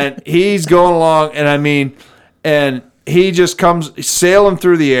 And he's going along, and I mean, and he just comes sailing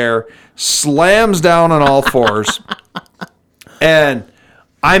through the air, slams down on all fours, and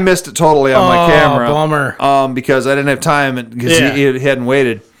I missed it totally on my camera. Bummer. Because I didn't have time, because he hadn't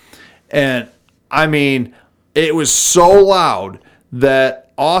waited. And I mean, it was so loud that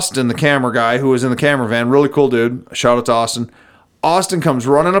Austin, the camera guy who was in the camera van, really cool dude. Shout out to Austin. Austin comes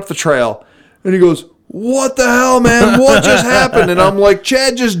running up the trail, and he goes, what the hell, man? What just happened? And I'm like,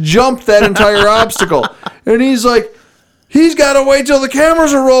 Chad just jumped that entire obstacle. And he's like, he's got to wait till the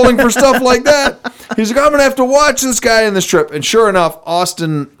cameras are rolling for stuff like that. He's like, I'm going to have to watch this guy in this trip. And sure enough,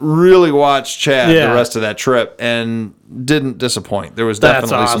 Austin really watched Chad the rest of that trip and didn't disappoint. There was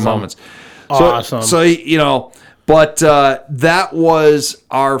definitely some moments. So, you know, but that was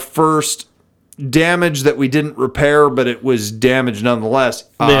our first damage that we didn't repair, but it was damage nonetheless.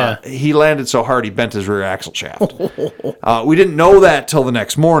 He landed so hard he bent his rear axle shaft. We didn't know that till the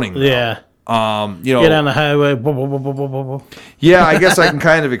next morning. Though. Yeah. You know, get on the highway. Yeah, I guess I can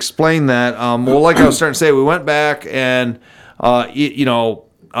kind of explain that. Well, like I was starting to say, we went back and you know,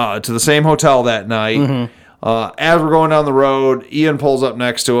 to the same hotel that night. As we're going down the road, Ian pulls up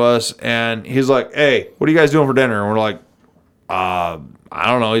next to us, and he's like, hey, what are you guys doing for dinner? And we're like, I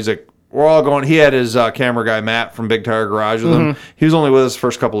don't know. He's like, we're all going. He had his camera guy, Matt, from Big Tire Garage with him. He was only with us the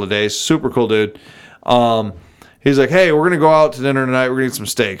first couple of days. Super cool dude. He's like, hey, we're going to go out to dinner tonight. We're going to get some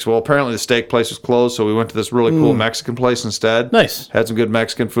steaks. Well, apparently the steak place was closed, so we went to this really cool Mexican place instead. Nice. Had some good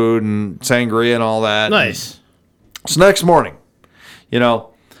Mexican food and sangria and all that. Nice. So next morning, you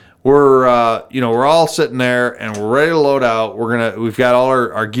know, we're all sitting there and we're ready to load out. We've got all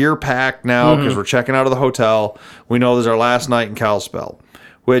our gear packed now because we're checking out of the hotel. We know this is our last night in Kalispell,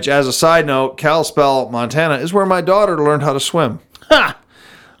 which, as a side note, Kalispell, Montana is where my daughter learned how to swim. Ha!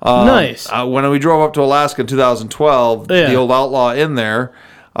 Nice. When we drove up to Alaska in 2012, the old Outlaw in there,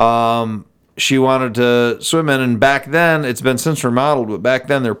 she wanted to swim in, and back then, it's been since remodeled, but back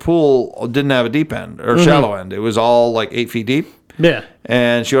then their pool didn't have a deep end or shallow end. It was all like 8 feet deep. Yeah.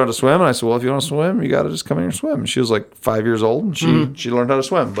 And she wanted to swim, and I said, well, if you want to swim, you got to just come in here and swim. And she was like 5 years old, and she learned how to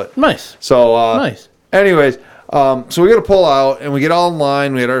swim. But nice. So, nice. Anyways, so we got to pull out, and we get all in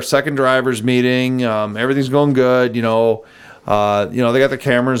line. We had our second driver's meeting. Everything's going good. You know, they got the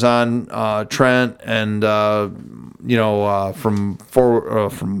cameras on Trent and from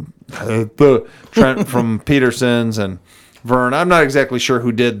Trent from Peterson's and Vern. I'm not exactly sure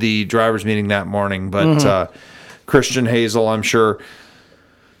who did the driver's meeting that morning, but Christian Hazel, I'm sure.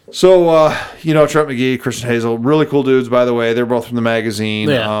 So, Trent McGee, Christian Hazel, really cool dudes, by the way. They're both from the magazine.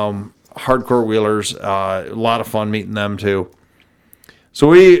 Yeah. Hardcore wheelers. A lot of fun meeting them, too. So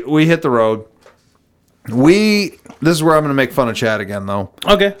we hit the road. This is where I'm going to make fun of Chad again, though.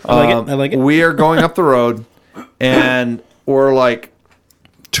 Okay, I like it. We are going up the road, and we're like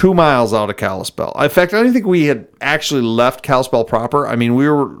 2 miles out of Kalispell. In fact, I don't think we had actually left Kalispell proper. I mean,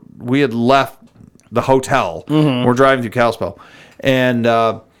 we had left the hotel. We're driving through Kalispell, and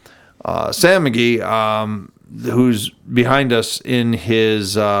Sam McGee, who's behind us in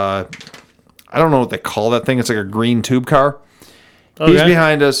his, I don't know what they call that thing. It's like a green tube car. Okay. He's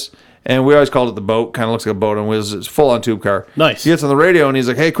behind us. And we always called it the boat. Kind of looks like a boat on wheels. It's full-on tube car. Nice. He gets on the radio, and he's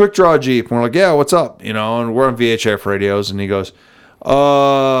like, hey, quick draw Jeep. And we're like, yeah, what's up? You know, and we're on VHF radios. And he goes,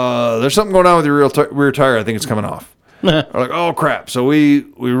 there's something going on with your rear tire. I think it's coming off. We're like, oh, crap. So we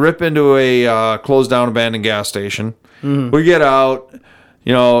rip into a closed-down abandoned gas station. We get out.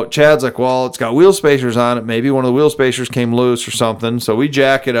 You know, Chad's like, well, it's got wheel spacers on it. Maybe one of the wheel spacers came loose or something. So we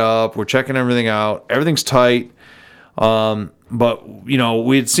jack it up. We're checking everything out. Everything's tight. But, you know,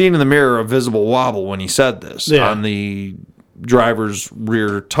 we had seen in the mirror a visible wobble when he said this on the driver's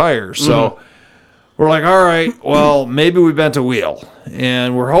rear tire. So we're like, all right, well, maybe we bent a wheel.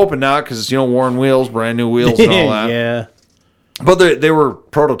 And we're hoping not because, worn wheels, brand new wheels and all that. Yeah. But they were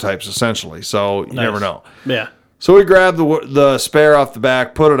prototypes, essentially, so you never know. Yeah. So we grabbed the spare off the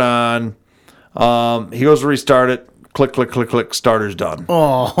back, put it on. He goes to restart it. Click, click, click, click. Starter's done.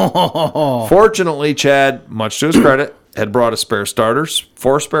 Oh. Fortunately, Chad, much to his credit, had brought us spare starters,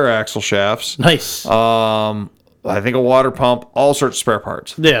 4 spare axle shafts. Nice. I think a water pump, all sorts of spare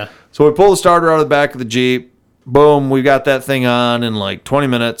parts. Yeah. So we pull the starter out of the back of the Jeep. Boom, we got that thing on in like 20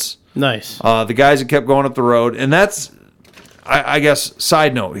 minutes. Nice. The guys had kept going up the road. And that's, I guess,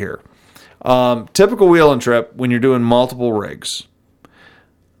 side note here. Typical wheel and trip, when you're doing multiple rigs,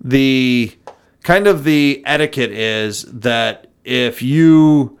 the etiquette is that if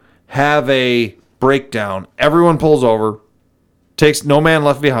you have a breakdown, everyone pulls over, takes no man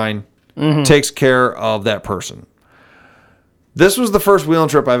left behind, takes care of that person. This was the first wheel and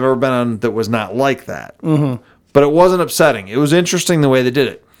trip I've ever been on that was not like that. But it wasn't upsetting. It was interesting the way they did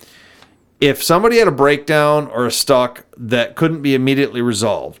it. If somebody had a breakdown or a stuck that couldn't be immediately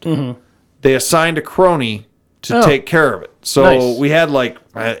resolved, they assigned a crony to take care of it. So Nice. we had like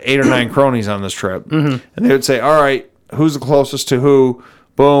 8 or 9 cronies on this trip. And they would say, all right, who's the closest to who?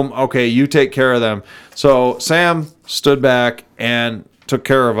 Boom. Okay, you take care of them. So Sam stood back and took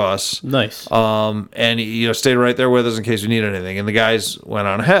care of us. Nice. And he stayed right there with us in case we need anything. And the guys went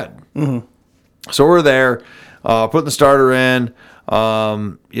on ahead. So we're there, putting the starter in,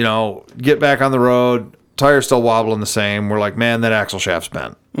 get back on the road. Tire's still wobbling the same. We're like, man, that axle shaft's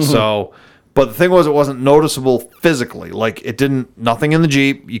bent. So, but the thing was, it wasn't noticeable physically. Like, nothing in the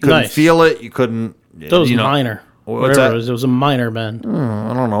Jeep. You couldn't Nice. feel it. You couldn't, That was minor. What's Whatever that? it was a minor bend.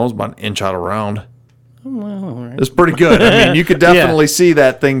 I don't know. It was about an inch out of round. It's pretty good. I mean, you could definitely see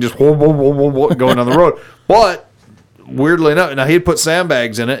that thing just going down the road. But weirdly enough, now he had put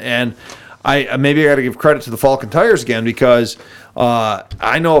sandbags in it, and I got to give credit to the Falcon tires again because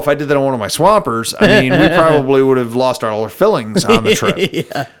I know if I did that on one of my Swampers, I mean, we probably would have lost all our fillings on the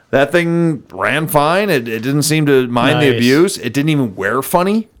trip. That thing ran fine. It didn't seem to mind the Nice. abuse. It didn't even wear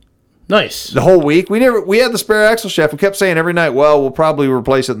funny. Nice. The whole week, we had the spare axle shaft. We kept saying every night, "Well, we'll probably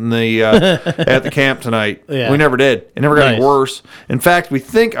replace it in the at the camp tonight." Yeah. We never did. It never got any Nice. worse. In fact, we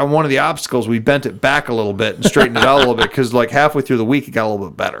think on one of the obstacles we bent it back a little bit and straightened it out a little bit because like halfway through the week it got a little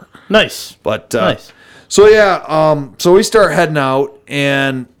bit better. Nice. But Nice. so yeah, so we start heading out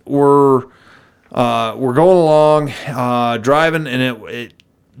and we're going along, driving, and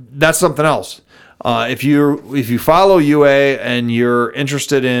that's something else. If you follow UA and you're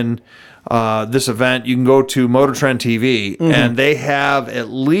interested in this event, you can go to Motor Trend TV, and they have at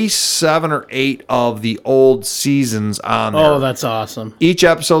least 7 or 8 of the old seasons on there. Oh, that's awesome. Each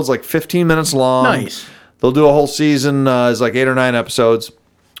episode's like 15 minutes long. Nice. They'll do a whole season. It's like 8 or 9 episodes.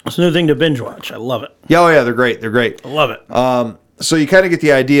 It's a new thing to binge watch. I love it. Yeah, oh yeah, they're great. They're great. I love it. So you kind of get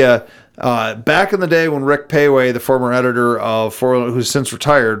the idea. Back in the day when Rick Payway, the former editor of who's since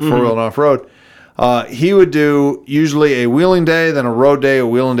retired, 4-Wheel and Off-Road, he would do usually a wheeling day, then a road day, a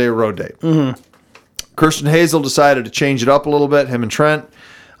wheeling day, a road day. Kirsten Hazel decided to change it up a little bit, him and Trent.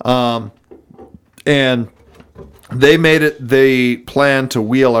 And they made it the plan to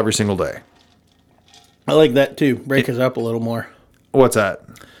wheel every single day. I like that too. Break us up a little more. What's that?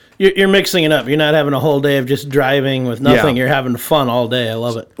 You're mixing it up. You're not having a whole day of just driving with nothing. Yeah. You're having fun all day. I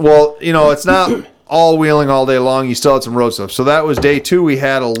love it. Well, it's not all wheeling all day long. You still had some road stuff. So that was day 2. We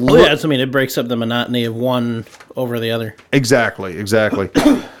had a Oh, yeah, it breaks up the monotony of one over the other. Exactly.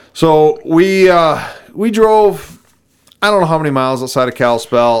 So we drove, I don't know how many miles outside of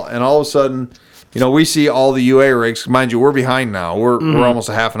Kalispell, and all of a sudden, we see all the UA rigs. Mind you, we're behind now. We're almost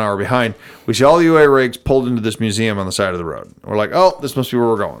a half an hour behind. We see all the UA rigs pulled into this museum on the side of the road. We're like, oh, this must be where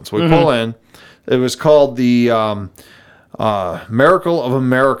we're going. So we pull in. It was called the Miracle of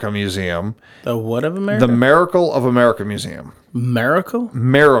America Museum. The what of America? The Miracle of America Museum. Miracle?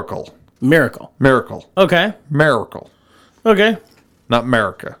 Miracle. Okay. Miracle. Okay. Not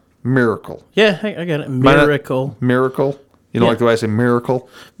America. Miracle. Yeah, I got it. Miracle. Miracle. You don't like the way I say miracle?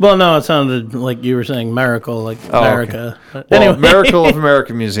 Well, no, it sounded like you were saying miracle, like America. Okay. But Well, anyway. Miracle of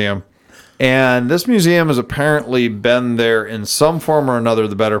America Museum. And this museum has apparently been there in some form or another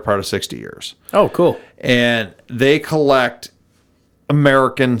the better part of 60 years. Oh, cool. And they collect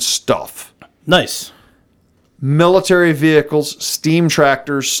American stuff. Nice. Military vehicles, steam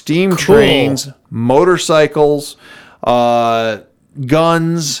tractors, steam Cool. trains, motorcycles,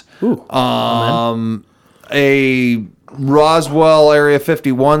 guns, a Roswell Area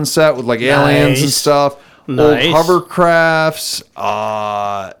 51 set with like aliens and Nice. stuff, Nice. old hovercrafts.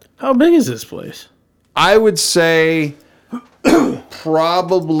 How big is this place? I would say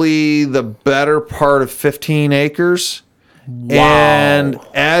probably the better part of 15 acres. Wow. And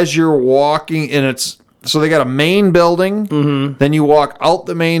as you're walking, so they got a main building, then you walk out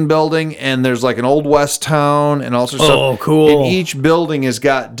the main building, and there's like an Old West town and all sorts of stuff. Oh, cool. And each building has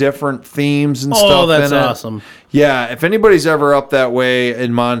got different themes and stuff. Oh, that's awesome. Yeah, if anybody's ever up that way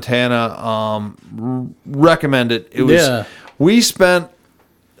in Montana, recommend it. We spent,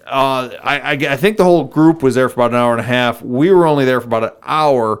 I think the whole group was there for about an hour and a half. We were only there for about an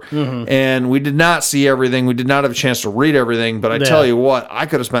hour, and we did not see everything. We did not have a chance to read everything, but I tell you what, I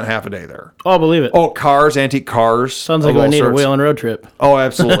could have spent half a day there. Oh, believe it. Oh, antique cars. Sounds like we need a wheel and road trip. Oh,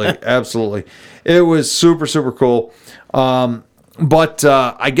 absolutely. Absolutely. It was super, super cool. But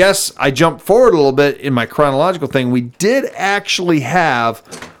I guess I jumped forward a little bit in my chronological thing. We did actually have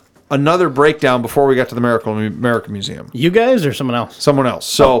another breakdown before we got to the American Museum. You guys or someone else? Someone else.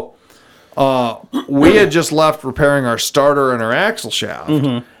 So we had just left repairing our starter and our axle shaft.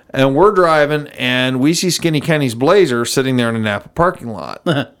 And we're driving, and we see Skinny Kenny's Blazer sitting there in a Napa parking lot.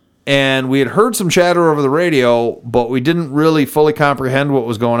 And we had heard some chatter over the radio, but we didn't really fully comprehend what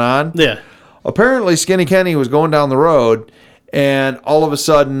was going on. Yeah. Apparently, Skinny Kenny was going down the road, and all of a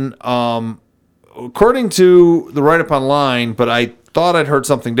sudden, according to the write-up online, but I thought I'd heard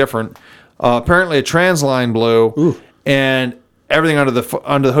something different, apparently a trans line blew, and everything under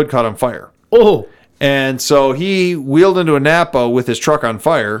the hood caught on fire. Oh. And so he wheeled into a Napa with his truck on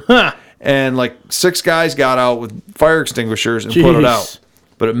fire, and like 6 guys got out with fire extinguishers and put it out.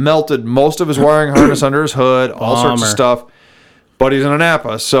 But it melted most of his wiring harness under his hood, all sorts of stuff. But he's in a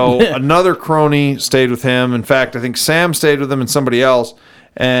Napa. So another crony stayed with him. In fact, I think Sam stayed with him and somebody else,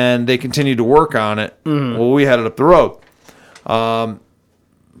 and they continued to work on it. Well, we headed up the road.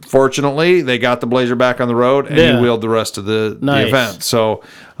 Fortunately, they got the Blazer back on the road, and he wheeled the rest of the event. So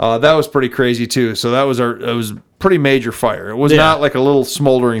that was pretty crazy too. So that was it was a pretty major fire. It was not like a little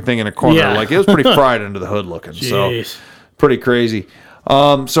smoldering thing in a corner. Yeah. Like it was pretty fried under the hood looking. Jeez. So pretty crazy.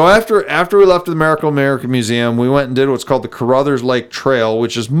 So after we left the American Museum, we went and did what's called the Carruthers Lake Trail,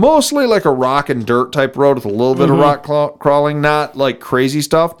 which is mostly like a rock and dirt type road with a little bit of rock crawling, not like crazy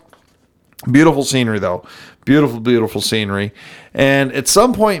stuff. Beautiful scenery, though. Beautiful, beautiful scenery. And at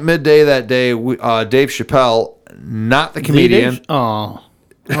some point midday that day, Dave Chappelle, not the comedian.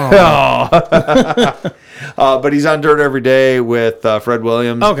 But he's on Dirt Every Day with Fred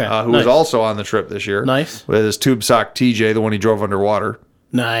Williams, who was also on the trip this year. Nice. With his tube sock TJ, the one he drove underwater.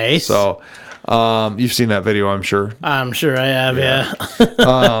 Nice. So you've seen that video, I'm sure. I'm sure I have, yeah.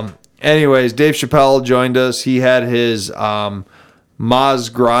 Anyways, Dave Chappelle joined us. He had his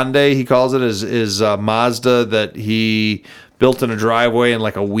Maz Grande, he calls it, his Mazda that he built in a driveway in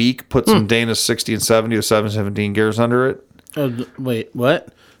like a week, put some Dana 60 and 70 with 717 gears under it. Wait, what?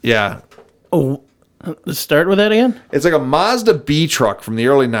 Yeah. Oh, let's start with that again? It's like a Mazda B truck from the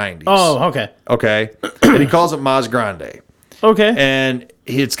early 90s. Oh, okay. Okay. And he calls it Maz Grande. Okay. And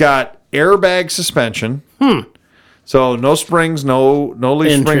it's got airbag suspension. So no springs, no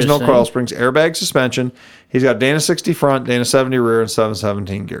leaf springs, no coil springs, airbag suspension. He's got Dana 60 front, Dana 70 rear, and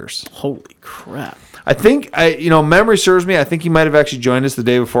 717 gears. Holy crap. I think, memory serves me, I think he might have actually joined us the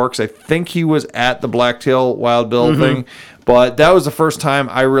day before because I think he was at the Blacktail Wild Bill thing. But that was the first time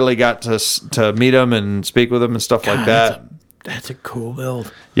I really got to meet him and speak with him and stuff like that. That's a cool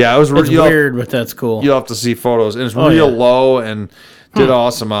build. Yeah, it was It's weird, but that's cool. You'll have to see photos. And it's real low and did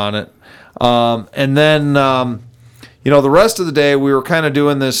awesome on it. And then, the rest of the day we were kind of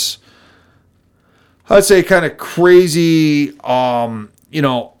doing this, I'd say kind of crazy,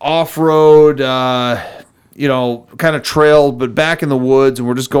 off-road, kind of trail, but back in the woods, and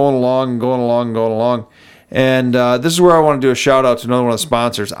we're just going along. And this is where I want to do a shout out to another one of the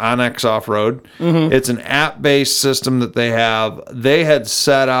sponsors, Onyx Off-Road. It's an app-based system that they have. They had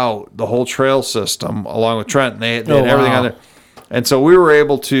set out the whole trail system along with Trent, and they had everything on there. And so we were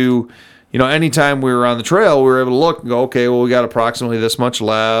able to, anytime we were on the trail, we were able to look and go, okay, well, we got approximately this much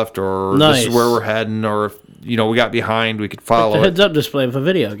left, or this is where we're heading, or if, we got behind, we could follow the heads-up display of a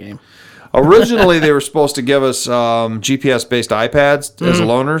video game. Originally, they were supposed to give us GPS-based iPads as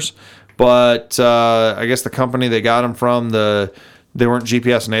loaners, but I guess the company they got them from, they weren't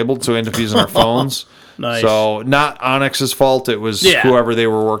GPS-enabled, so we ended up using our phones. Nice. So not Onyx's fault. It was whoever they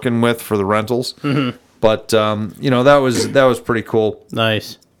were working with for the rentals. But, that was pretty cool.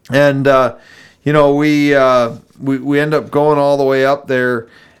 Nice. And, we end up going all the way up there,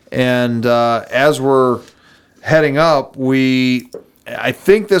 and as we're heading up, I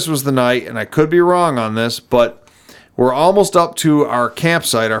think this was the night, and I could be wrong on this, but we're almost up to our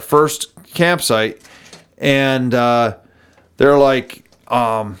campsite, our first campsite, and they're like,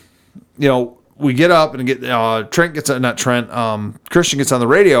 we get up and Christian gets on the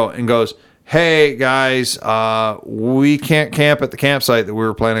radio and goes, "Hey guys, we can't camp at the campsite that we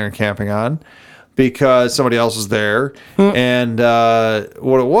were planning on camping on because somebody else is there." And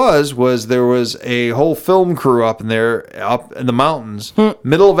what it was there was a whole film crew up in the mountains,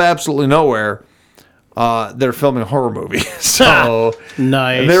 middle of absolutely nowhere. They're filming a horror movie. So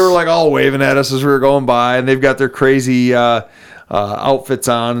nice. And they were like all waving at us as we were going by, and they've got their crazy outfits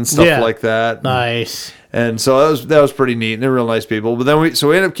on and stuff like that. Nice. And so that was pretty neat, and they're real nice people. But then we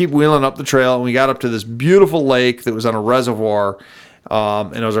ended up keep wheeling up the trail, and we got up to this beautiful lake that was on a reservoir.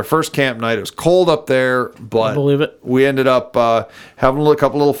 And it was our first camp night. It was cold up there, but I believe it. We ended up having a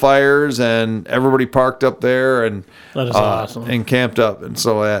couple little fires, and everybody parked up there and That is awesome. and camped up. And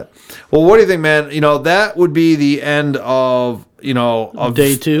so that. Well, what do you think, man? That would be the end of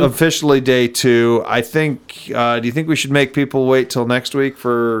day 2. Officially day 2. I think. Do you think we should make people wait till next week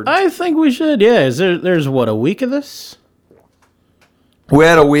for? I think we should. Yeah. There's what, a week of this? We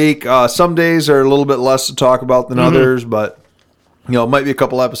had a week. Some days are a little bit less to talk about than others, but. It might be a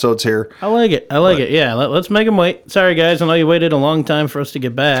couple episodes here. I like it. Yeah, let's make them wait. Sorry, guys. I know you waited a long time for us to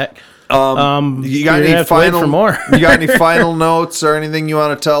get back. You got any final? You got any final notes or anything you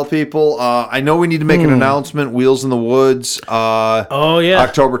want to tell people? I know we need to make an announcement. Wheels in the Woods. Oh yeah,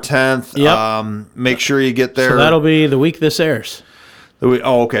 October 10th. Yep. Make sure you get there. So that'll be the week this airs.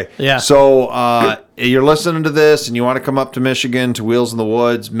 Okay. Yeah. So you're listening to this and you want to come up to Michigan to Wheels in the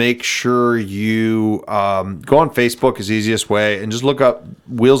Woods, make sure you go on Facebook is the easiest way, and just look up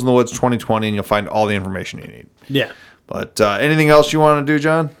Wheels in the Woods 2020 and you'll find all the information you need. Yeah. But anything else you want to do,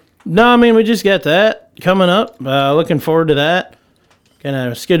 John? No, I mean, we just got that coming up. Looking forward to that. Kind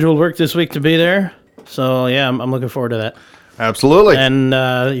of scheduled work this week to be there. So, yeah, I'm looking forward to that. Absolutely. And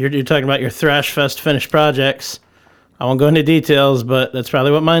you're talking about your Thrash Fest finished projects. I won't go into details, but that's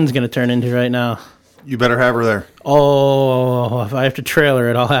probably what mine's going to turn into right now. You better have her there. Oh, if I have to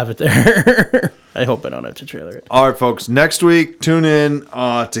trailer it, I'll have it there. I hope I don't have to trailer it. All right, folks. Next week, tune in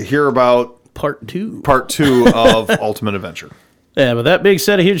to hear about Part 2 of Ultimate Adventure. Yeah, but that being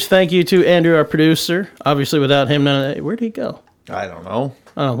said, a huge thank you to Andrew, our producer. Obviously, without him, none of that. Where'd he go? I don't know.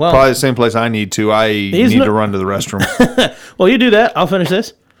 Oh, well. Probably the same place I need to. I need to run to the restroom. Well, you do that. I'll finish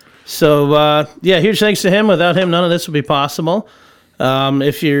this. So, huge thanks to him. Without him, none of this would be possible.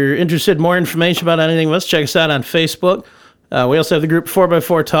 If you're interested in more information about anything of us, check us out on Facebook. We also have the group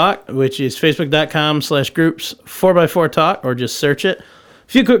 4x4 Talk, which is facebook.com/groups 4x4 Talk, or just search it. A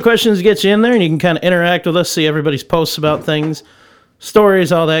few quick questions to get you in there, and you can kind of interact with us, see everybody's posts about things,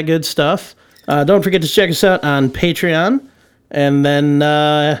 stories, all that good stuff. Don't forget to check us out on Patreon. And then,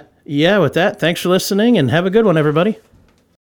 with that, thanks for listening, and have a good one, everybody.